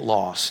and get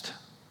lost.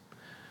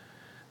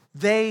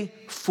 They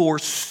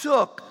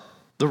forsook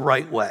the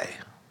right way.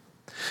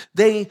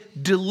 They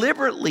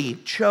deliberately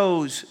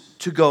chose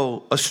to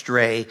go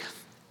astray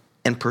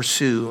and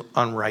pursue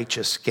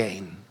unrighteous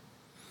gain.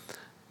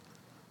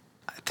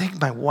 I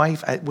think my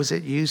wife, was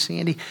it you,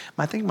 Sandy?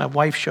 I think my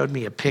wife showed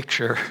me a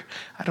picture.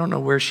 I don't know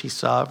where she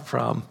saw it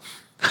from.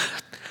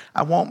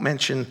 I won't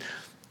mention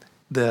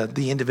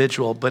the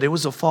individual, but it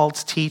was a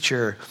false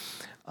teacher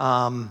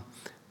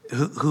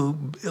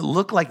who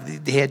looked like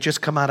they had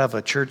just come out of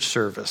a church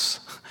service.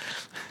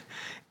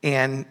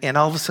 And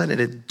all of a sudden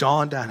it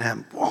dawned on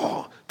him,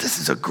 whoa, this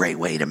is a great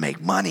way to make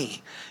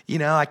money.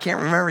 I can't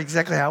remember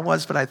exactly how it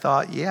was, but I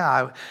thought,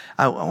 I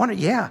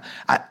wonder,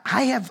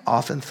 I have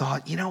often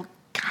thought,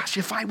 gosh,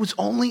 if I was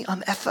only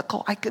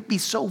unethical, I could be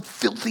so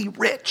filthy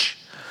rich.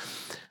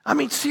 I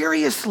mean,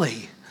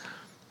 seriously.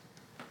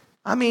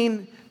 I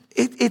mean,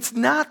 it's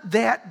not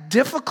that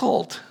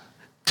difficult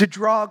to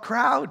draw a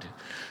crowd,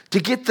 to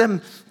get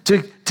them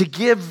to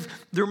give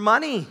their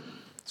money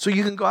so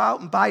you can go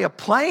out and buy a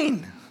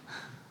plane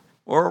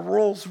or a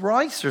Rolls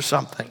Royce or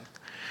something.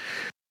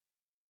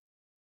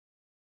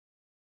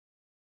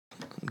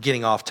 I'm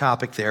getting off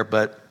topic there,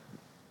 but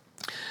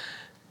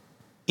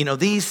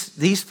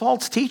these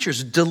false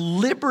teachers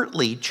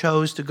deliberately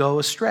chose to go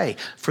astray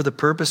for the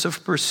purpose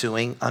of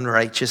pursuing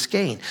unrighteous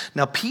gain.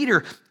 Now,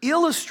 Peter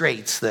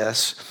illustrates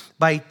this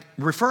by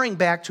referring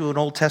back to an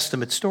Old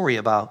Testament story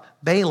about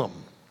Balaam.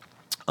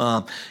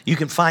 You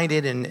can find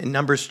it in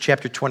Numbers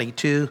chapter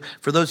 22.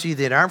 For those of you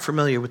that aren't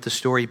familiar with the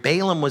story,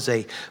 Balaam was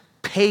a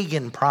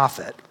pagan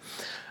prophet.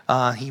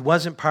 He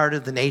wasn't part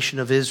of the nation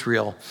of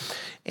Israel.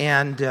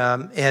 And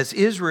as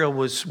Israel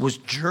was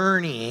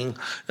journeying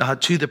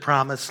to the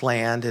promised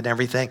land and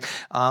everything,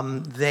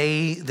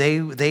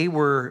 they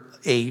were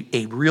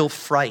a real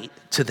fright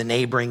to the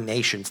neighboring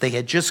nations. They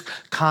had just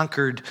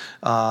conquered,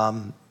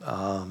 I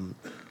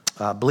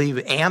believe,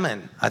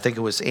 Ammon. I think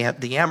it was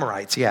the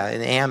Amorites, in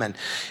Ammon.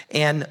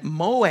 And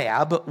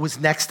Moab was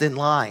next in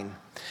line.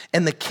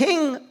 And the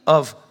king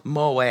of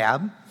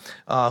Moab,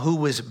 who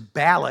was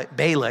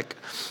Balak,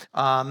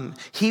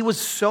 he was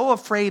so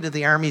afraid of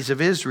the armies of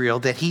Israel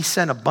that he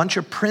sent a bunch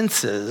of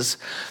princes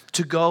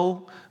to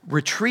go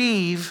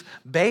retrieve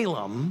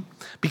Balaam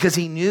because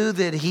he knew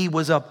that he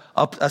was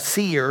a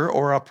seer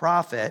or a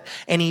prophet,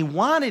 and he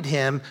wanted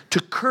him to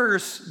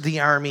curse the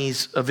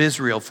armies of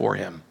Israel for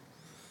him.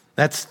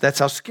 That's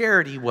how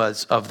scared he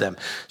was of them.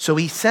 So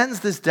he sends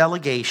this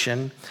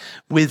delegation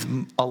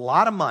with a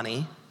lot of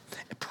money,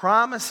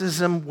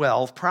 promises him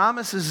wealth,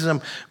 promises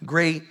him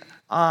great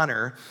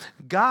honor.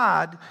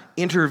 God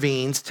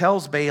intervenes,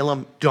 tells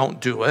Balaam, don't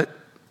do it.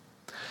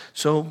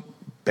 So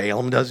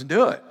Balaam doesn't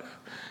do it.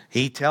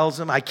 He tells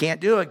him, I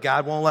can't do it.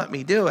 God won't let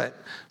me do it.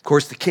 Of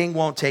course, the king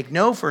won't take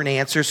no for an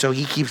answer, so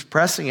he keeps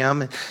pressing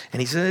him. And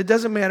he said, it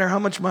doesn't matter how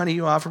much money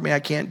you offer me, I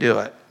can't do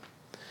it.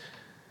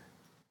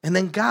 And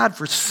then God,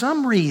 for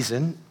some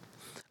reason,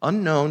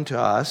 unknown to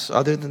us,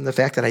 other than the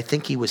fact that I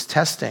think he was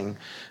testing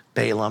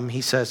Balaam,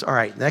 he says, all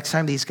right, next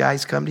time these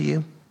guys come to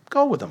you,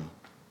 go with them.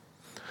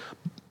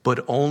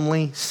 But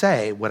only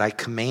say what I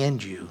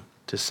command you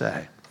to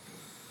say.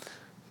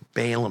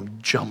 Balaam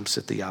jumps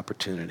at the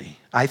opportunity.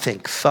 I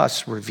think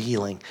thus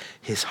revealing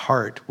his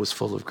heart was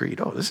full of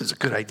greed. Oh, this is a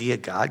good idea,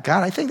 God.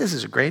 God, I think this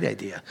is a great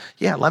idea.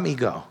 Yeah, let me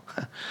go.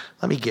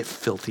 Let me get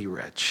filthy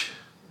rich.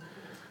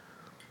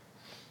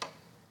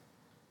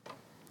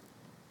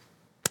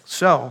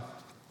 So,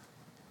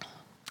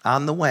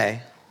 on the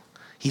way,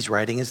 he's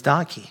riding his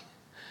donkey.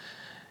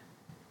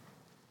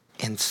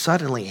 And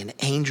suddenly an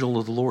angel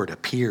of the Lord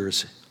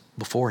appears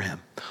before him.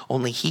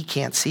 Only he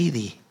can't see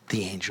the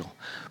angel,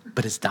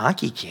 but his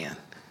donkey can.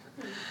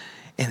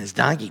 And his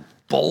donkey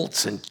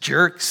bolts and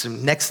jerks,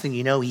 and next thing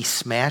you know, he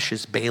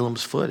smashes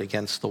Balaam's foot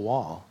against the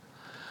wall.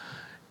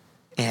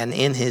 And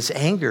in his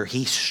anger,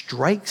 he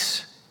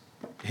strikes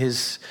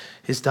his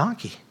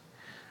donkey.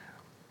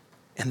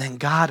 And then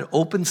God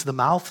opens the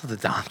mouth of the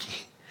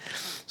donkey.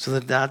 So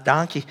the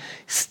donkey,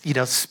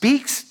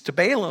 speaks to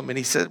Balaam, and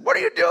he says, what are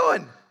you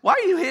doing? Why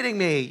are you hitting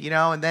me?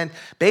 And then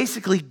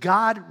basically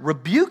God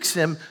rebukes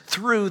him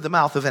through the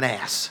mouth of an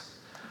ass.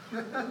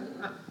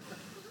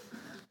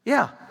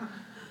 Yeah.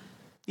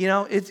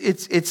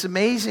 It's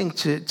amazing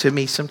to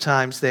me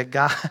sometimes that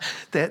God,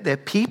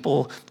 that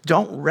people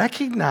don't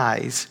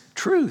recognize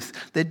truth.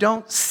 They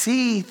don't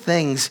see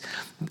things.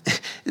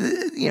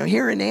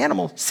 Here an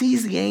animal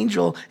sees the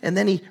angel and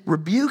then he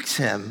rebukes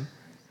him.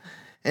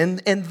 And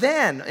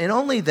then, and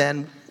only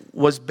then,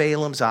 was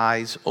Balaam's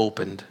eyes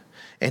opened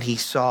and he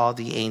saw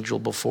the angel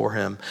before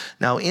him.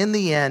 Now, in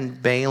the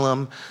end,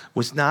 Balaam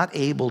was not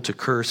able to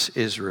curse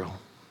Israel.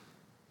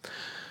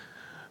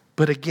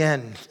 But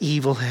again,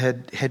 evil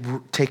had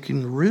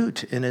taken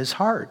root in his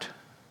heart.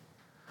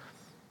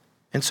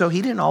 And so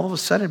he didn't all of a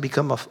sudden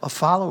become a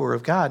follower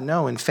of God.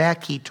 No, in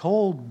fact, he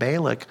told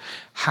Balak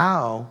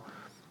how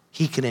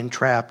he can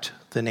entrap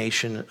the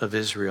nation of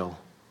Israel.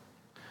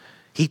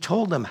 He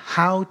told them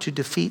how to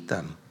defeat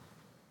them.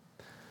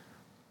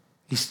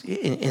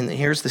 And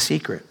here's the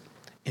secret.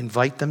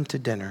 Invite them to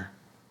dinner.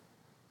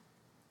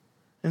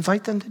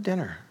 Invite them to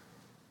dinner.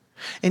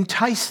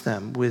 Entice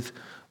them with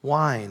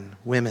wine,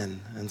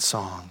 women, and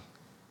song.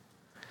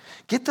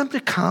 Get them to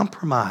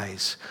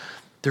compromise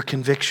their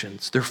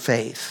convictions, their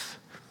faith.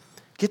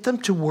 Get them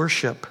to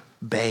worship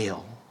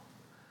Baal.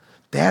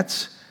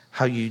 That's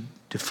how you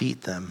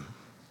defeat them.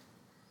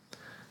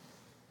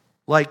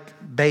 Like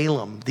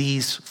Balaam,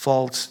 these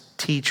false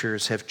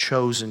teachers have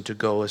chosen to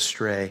go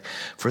astray,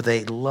 for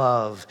they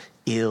love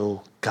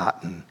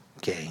ill-gotten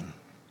gain.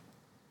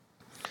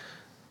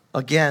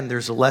 Again,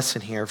 there's a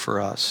lesson here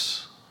for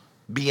us.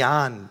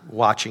 Beyond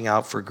watching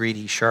out for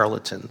greedy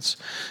charlatans,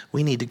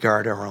 we need to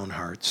guard our own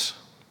hearts.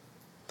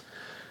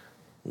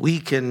 We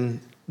can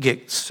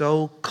get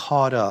so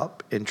caught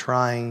up in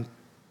trying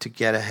to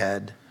get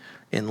ahead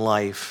in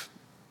life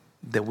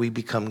that we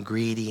become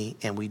greedy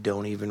and we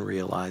don't even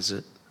realize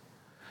it.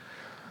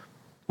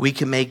 We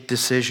can make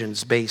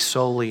decisions based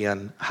solely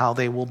on how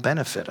they will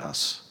benefit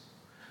us.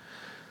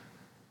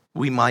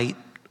 We might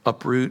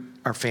uproot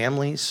our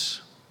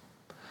families,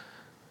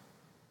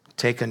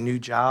 take a new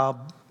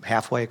job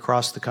halfway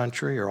across the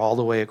country or all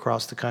the way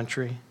across the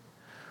country.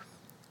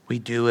 We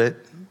do it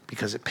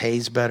because it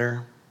pays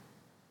better.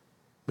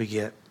 We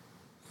get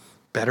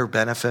better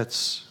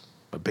benefits,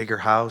 a bigger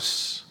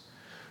house,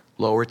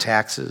 lower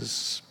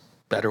taxes,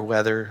 better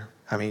weather.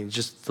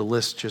 Just the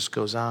list just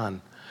goes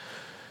on.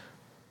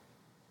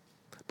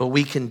 But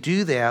we can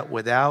do that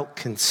without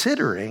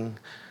considering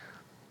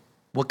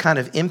what kind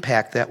of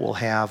impact that will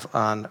have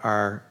on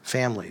our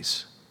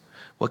families,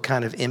 what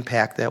kind of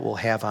impact that will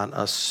have on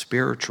us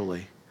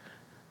spiritually,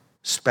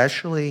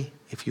 especially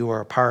if you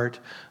are a part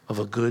of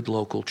a good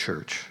local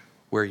church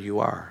where you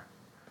are.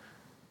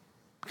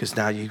 because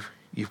now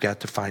you've got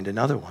to find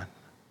another one.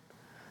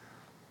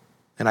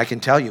 And I can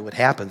tell you what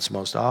happens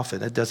most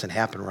often. It doesn't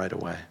happen right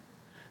away.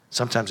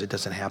 Sometimes it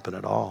doesn't happen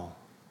at all.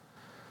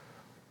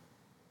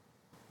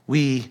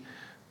 We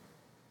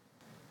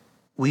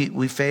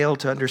fail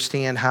to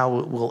understand how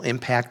it will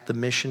impact the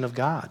mission of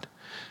God,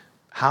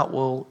 how it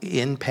will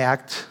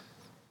impact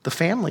the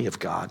family of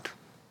God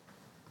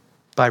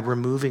by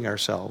removing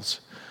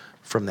ourselves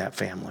from that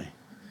family.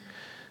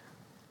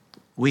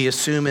 We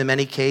assume in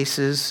many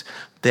cases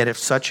that if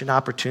such an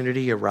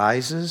opportunity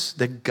arises,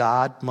 that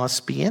God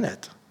must be in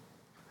it.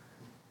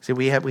 See,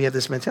 we have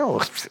this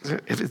mentality.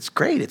 It's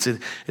great.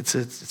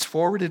 It's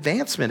forward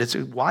advancement.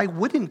 Why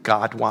wouldn't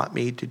God want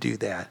me to do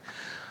that?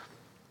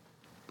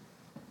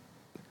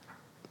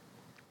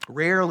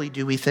 Rarely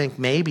do we think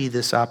maybe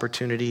this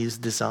opportunity is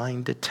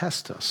designed to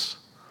test us,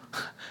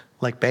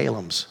 like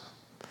Balaam's.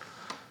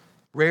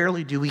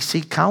 Rarely do we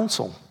seek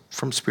counsel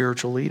from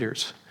spiritual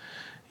leaders.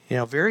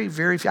 Very,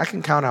 very few. I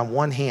can count on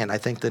one hand, I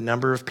think, the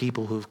number of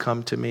people who've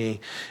come to me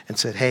and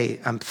said,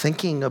 hey, I'm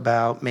thinking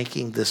about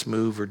making this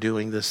move or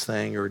doing this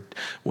thing or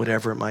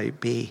whatever it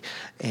might be.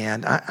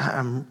 And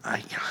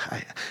I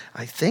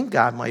think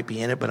God might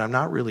be in it, but I'm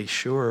not really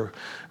sure.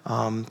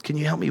 Can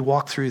you help me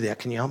walk through that?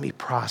 Can you help me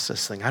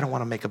process things? I don't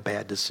want to make a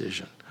bad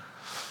decision.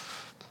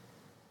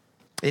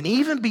 And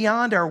even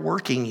beyond our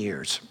working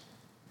years,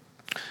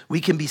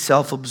 we can be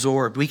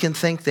self-absorbed. We can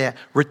think that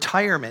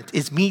retirement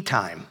is me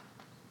time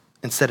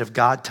instead of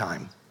God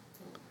time.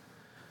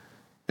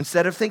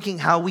 Instead of thinking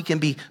how we can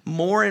be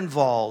more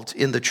involved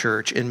in the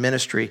church, in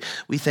ministry,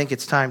 we think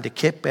it's time to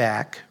kick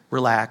back,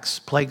 relax,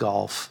 play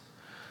golf,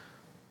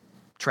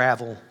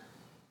 travel,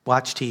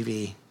 watch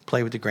TV,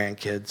 play with the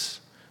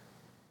grandkids,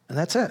 and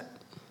that's it.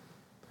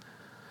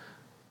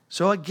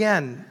 So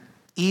again,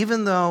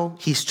 even though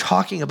he's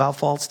talking about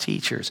false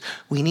teachers,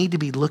 we need to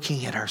be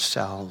looking at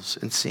ourselves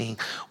and seeing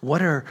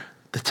what are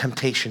the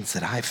temptations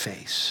that I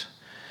face,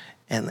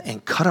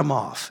 and cut them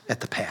off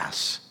at the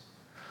pass.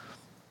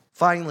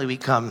 Finally, we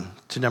come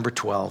to number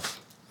 12.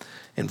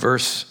 In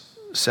verse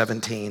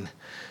 17, it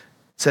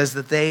says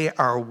that they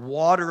are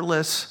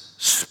waterless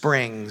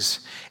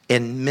springs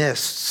and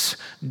mists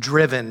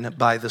driven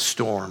by the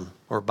storm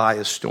or by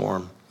a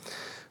storm.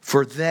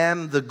 For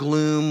them, the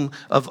gloom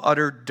of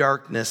utter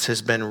darkness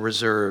has been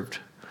reserved.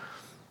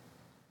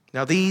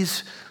 Now,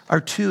 these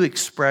are two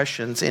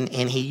expressions, and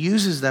he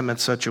uses them in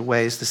such a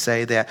way as to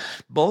say that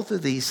both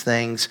of these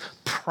things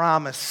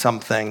promise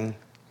something,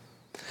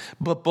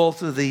 but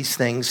both of these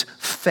things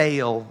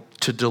fail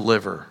to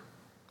deliver.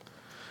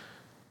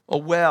 A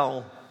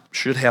well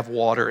should have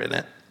water in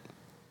it,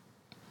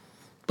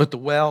 but the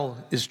well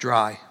is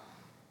dry.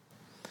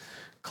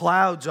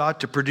 Clouds ought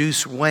to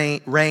produce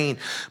rain,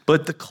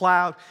 but the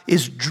cloud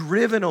is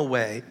driven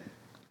away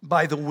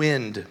by the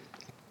wind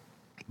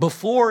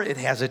before it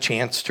has a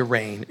chance to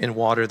rain and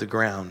water the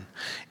ground.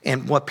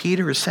 And what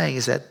Peter is saying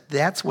is that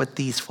that's what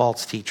these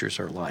false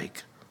teachers are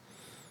like.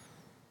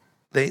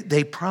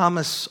 They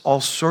promise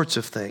all sorts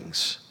of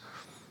things,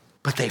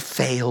 but they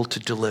fail to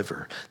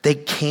deliver. They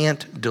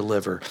can't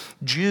deliver.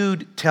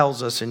 Jude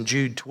tells us in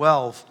Jude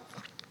 12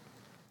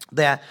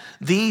 that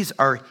these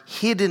are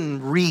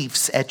hidden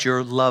reefs at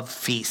your love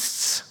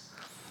feasts.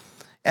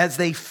 As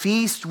they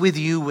feast with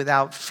you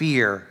without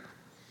fear,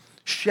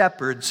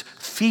 shepherds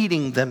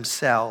feeding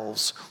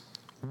themselves,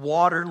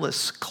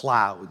 waterless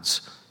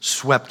clouds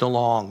swept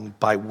along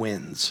by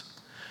winds.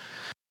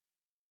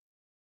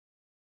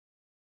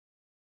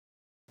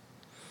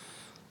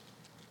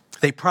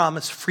 They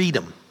promise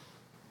freedom,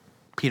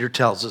 Peter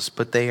tells us,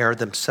 but they are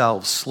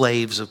themselves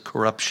slaves of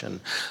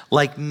corruption.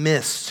 Like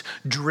mist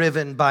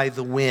driven by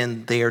the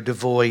wind, they are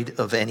devoid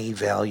of any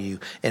value.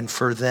 And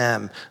for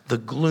them, the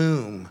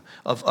gloom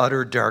of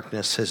utter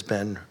darkness has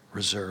been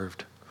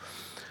reserved.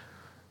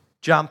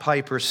 John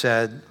Piper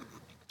said,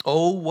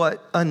 "Oh,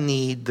 what a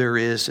need there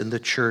is in the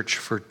church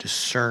for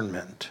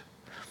discernment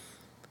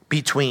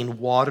between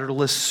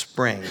waterless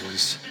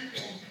springs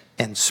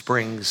and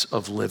springs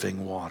of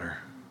living water."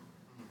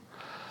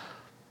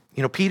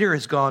 Peter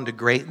has gone to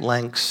great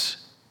lengths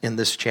in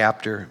this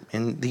chapter,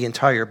 in the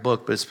entire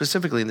book, but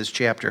specifically in this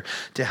chapter,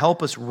 to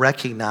help us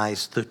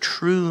recognize the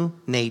true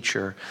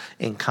nature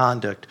and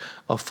conduct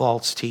of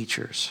false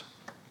teachers.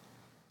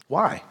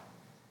 Why?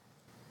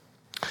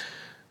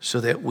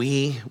 So that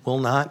we will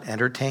not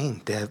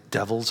entertain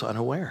devils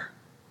unaware.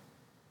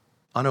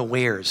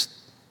 Unawares,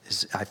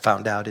 as I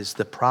found out, is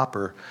the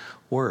proper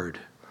word.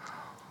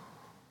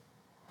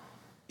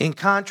 In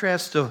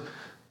contrast to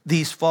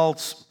these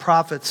false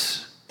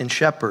prophets and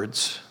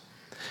shepherds,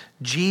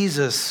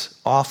 Jesus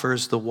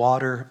offers the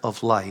water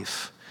of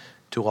life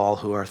to all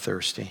who are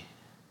thirsty.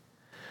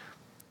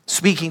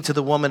 Speaking to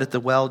the woman at the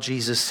well,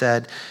 Jesus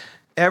said,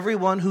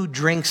 "Everyone who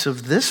drinks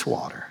of this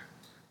water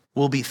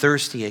will be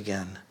thirsty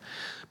again.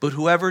 But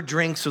whoever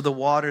drinks of the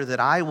water that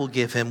I will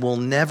give him will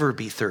never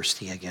be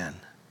thirsty again.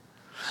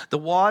 The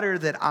water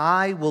that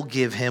I will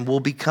give him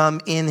will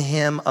become in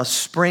him a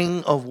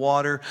spring of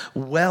water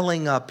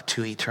welling up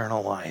to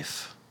eternal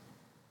life."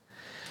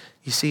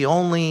 You see,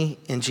 only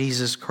in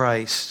Jesus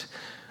Christ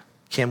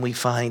can we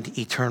find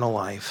eternal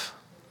life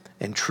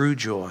and true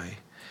joy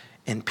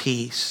and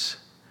peace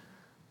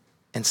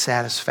and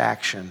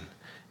satisfaction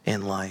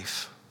in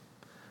life.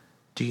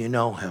 Do you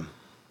know him?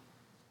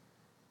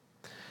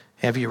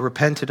 Have you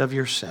repented of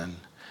your sin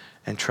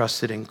and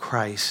trusted in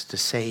Christ to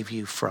save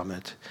you from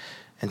it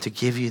and to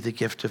give you the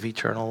gift of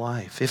eternal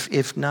life?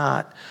 If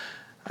not,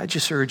 I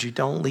just urge you,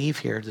 don't leave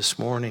here this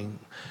morning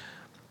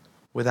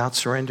without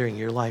surrendering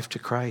your life to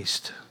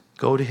Christ.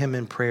 Go to him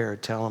in prayer.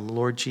 Tell him,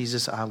 Lord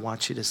Jesus, I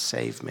want you to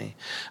save me.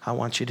 I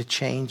want you to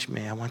change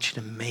me. I want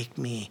you to make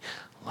me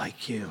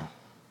like you.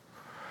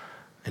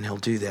 And he'll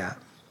do that.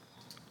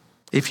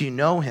 If you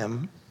know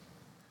him,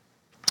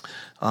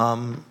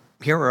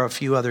 here are a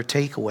few other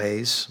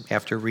takeaways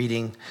after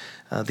reading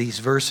these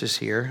verses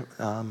here.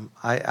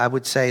 I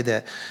would say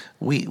that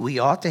we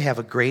ought to have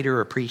a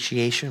greater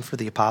appreciation for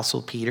the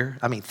Apostle Peter.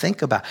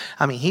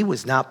 He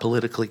was not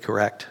politically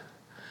correct,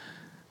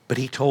 but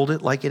he told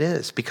it like it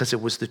is because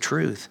it was the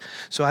truth.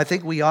 So I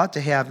think we ought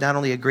to have not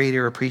only a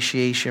greater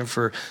appreciation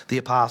for the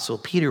Apostle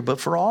Peter,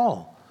 but for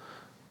all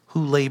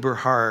who labor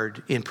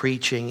hard in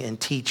preaching and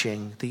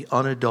teaching the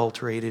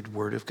unadulterated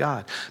Word of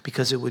God,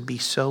 because it would be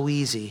so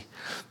easy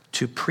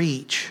to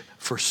preach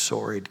for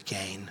sordid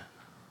gain.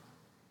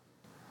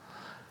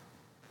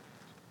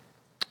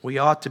 We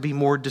ought to be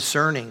more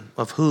discerning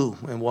of who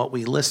and what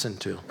we listen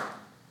to.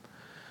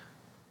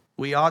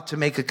 We ought to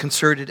make a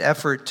concerted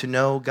effort to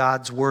know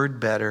God's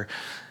Word better.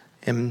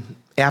 And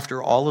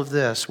after all of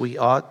this, we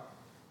ought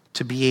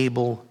to be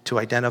able to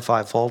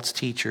identify false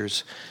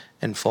teachers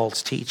and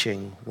false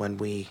teaching when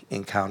we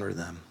encounter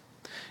them.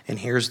 And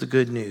here's the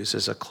good news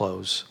as I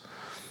close.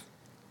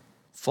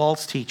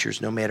 False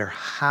teachers, no matter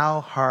how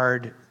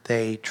hard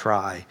they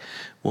try,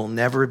 will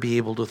never be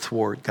able to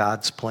thwart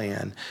God's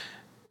plan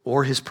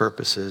or his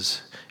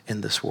purposes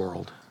in this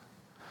world.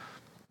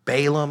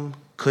 Balaam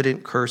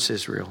couldn't curse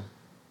Israel.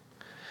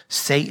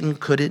 Satan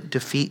couldn't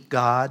defeat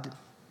God.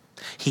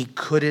 He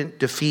couldn't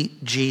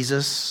defeat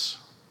Jesus.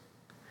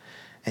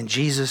 And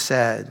Jesus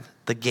said,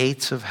 the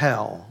gates of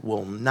hell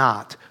will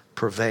not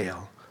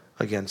prevail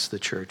against the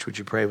church. Would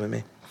you pray with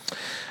me?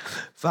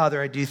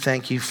 Father, I do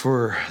thank you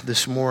for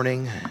this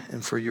morning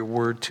and for your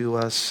word to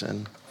us.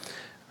 And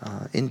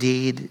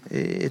indeed,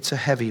 it's a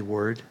heavy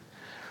word.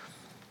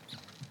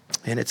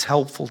 And it's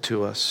helpful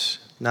to us,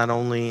 not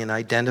only in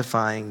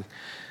identifying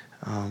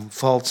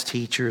false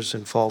teachers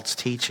and false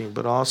teaching,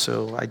 but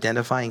also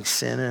identifying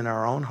sin in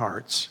our own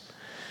hearts.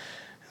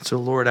 And so,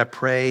 Lord, I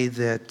pray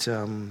that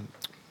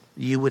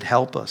you would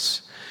help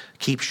us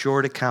keep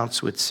short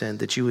accounts with sin,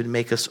 that you would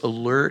make us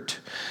alert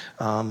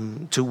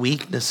to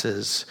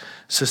weaknesses,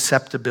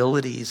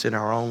 susceptibilities in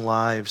our own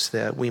lives,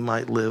 that we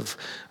might live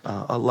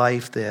a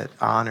life that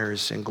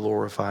honors and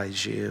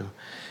glorifies you.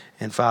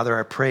 And Father,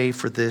 I pray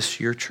for this,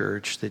 your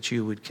church, that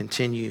you would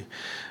continue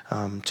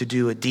to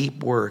do a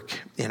deep work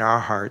in our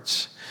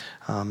hearts,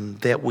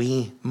 that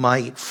we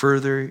might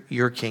further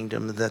your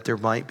kingdom, that there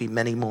might be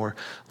many more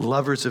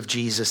lovers of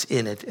Jesus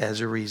in it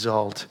as a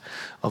result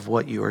of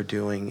what you are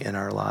doing in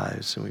our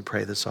lives. And we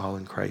pray this all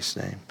in Christ's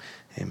name.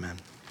 Amen.